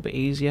life a little bit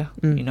easier.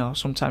 You know,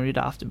 sometimes you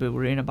don't have to be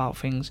worrying about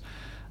things.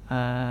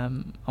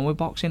 And with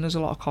boxing, there's a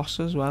lot of costs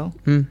as well.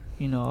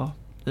 You know,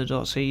 they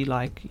don't see,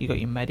 like, you got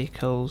your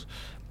medicals,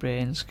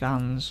 brain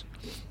scans,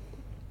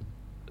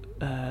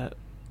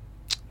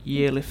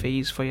 yearly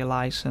fees for your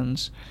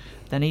license,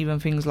 then even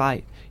things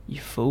like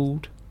your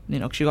food, you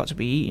know, because you've got to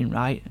be eating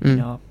right, you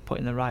know,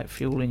 putting the right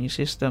fuel in your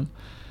system,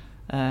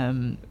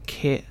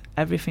 kit,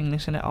 everything,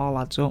 this and it all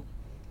adds up.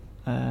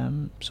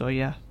 So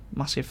yeah,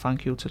 massive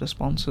thank you to the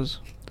sponsors.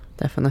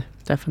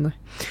 Definitely.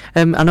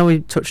 I know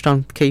we touched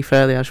on Keith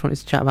earlier. I just wanted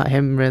to chat about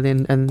him really,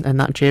 and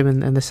that gym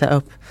and the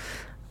setup.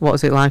 What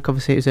was it like?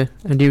 Obviously, it was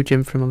a new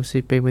gym from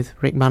obviously being with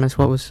Rick Manners.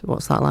 What's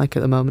that like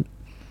at the moment?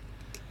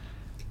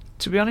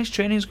 To be honest,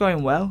 training's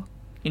going well.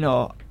 You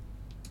know,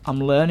 I'm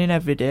learning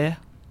every day,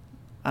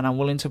 and I'm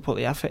willing to put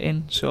the effort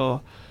in.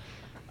 So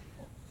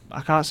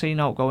I can't see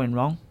not going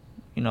wrong.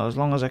 You know, as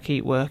long as I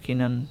keep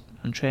working and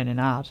training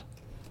hard,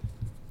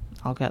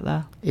 I'll get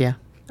there. Yeah.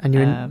 And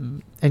you're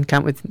in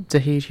camp with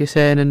Dahij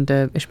Hussain and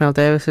Ishmael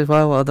Davis as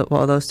well. What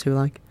are those two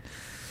like?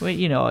 Well,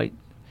 you know,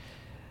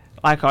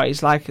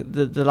 it's like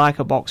they're like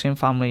a boxing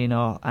family, you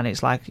know, and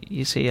it's like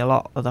you see a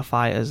lot of the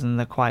fighters and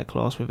they're quite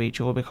close with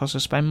each other because they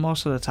spend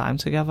most of the time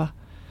together,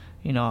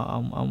 you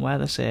know, and we're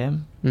the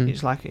same. It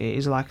is like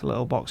a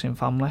little boxing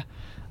family,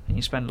 and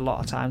you spend a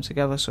lot of time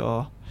together,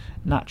 so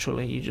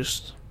naturally you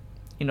just,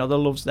 you know, the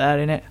love's there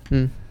in it,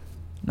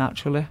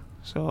 naturally.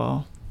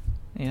 So,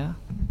 yeah.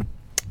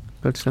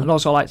 Good stuff. I'd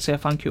also like to say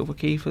thank you for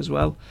Keith as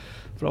well,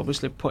 for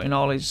obviously putting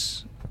all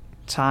his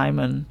time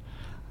and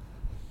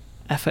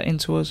effort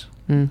into us.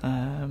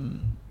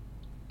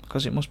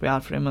 Because it must be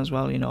hard for him as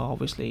well, you know.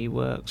 Obviously he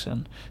works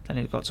and then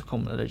he's got to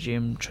come to the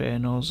gym,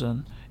 train us,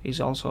 and he's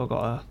also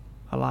got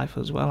a life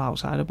as well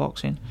outside of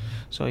boxing.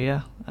 So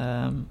yeah,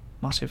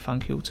 massive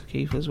thank you to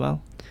Keith as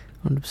well.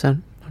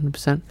 100%.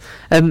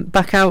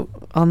 Back out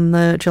on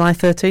July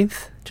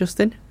 13th,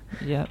 Justin?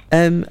 Yeah.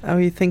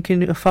 Are you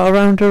thinking a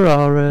 4-rounder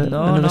or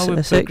no,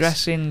 we're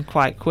progressing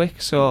quite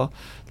quick. So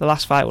the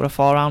last fight was a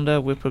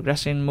 4-rounder. We're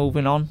progressing,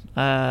 moving on,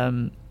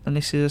 and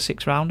this is a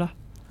 6-rounder.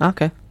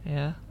 Okay.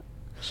 Yeah.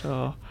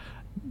 So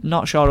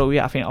not sure who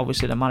yet. I think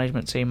obviously the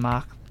management team,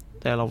 Mark,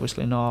 they'll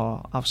obviously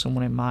have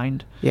someone in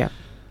mind. Yeah.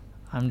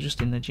 I'm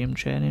just in the gym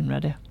training,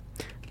 ready.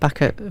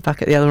 Back at the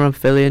Elland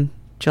Pavilion,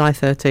 July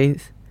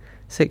 13th,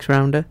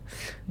 6-rounder.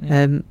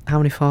 Yeah. How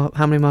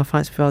many more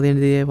fights before the end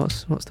of the year?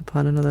 What's the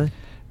plan? Another?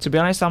 To be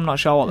honest, I'm not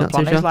sure what the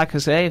plan is. Like I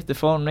say, if the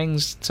phone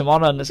rings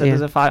tomorrow and they say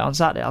there's a fight on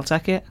Saturday, I'll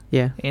take it.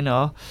 Yeah. You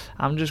know,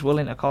 I'm just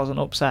willing to cause an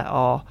upset,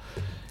 or,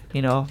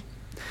 you know.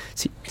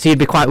 So you'd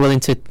be quite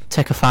willing to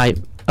take a fight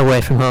away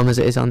from home as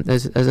it is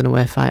as an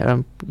away fighter,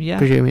 I'm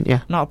presuming,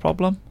 yeah. Not a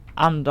problem.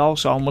 And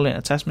also I'm willing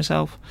to test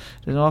myself.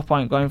 There's no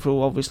point going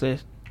through obviously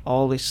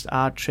all this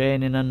hard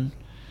training and,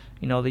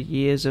 you know, the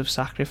years of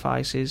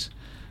sacrifices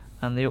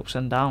and the ups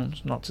and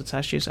downs not to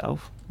test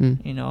yourself.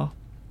 You know,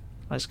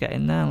 let's get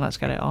in there and let's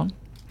get it on.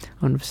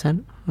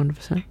 100%.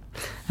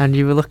 And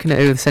you were looking at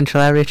who the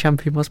Central Area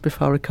champion was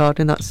before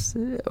recording. That's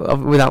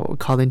without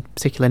calling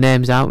particular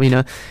names out. You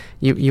know,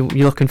 you're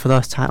looking for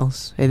those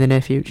titles in the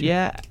near future.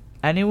 Yeah,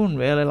 anyone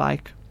really,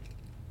 like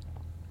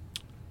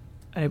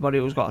anybody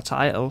who's got a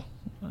title.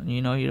 And,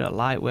 you know, you're at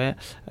lightweight.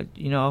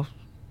 You know,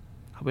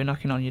 I'll be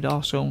knocking on your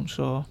door soon.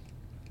 So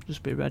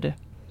just be ready.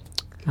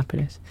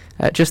 Happiness.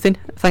 Justin,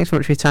 thanks so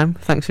much for your time.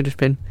 Thanks for just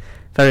being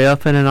very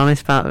open and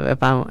honest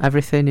about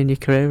everything in your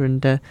career,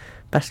 and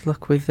best of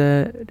luck with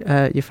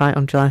your fight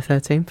on July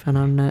 13th,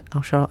 and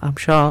I'm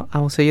sure I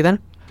will see you then.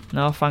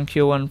 No, thank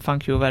you, and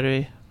thank you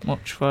very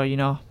much for, you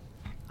know,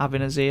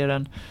 having us here,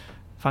 and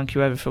thank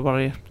you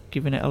everybody for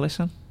giving it a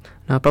listen.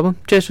 No problem.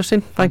 Cheers,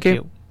 Justin. Thank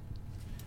you.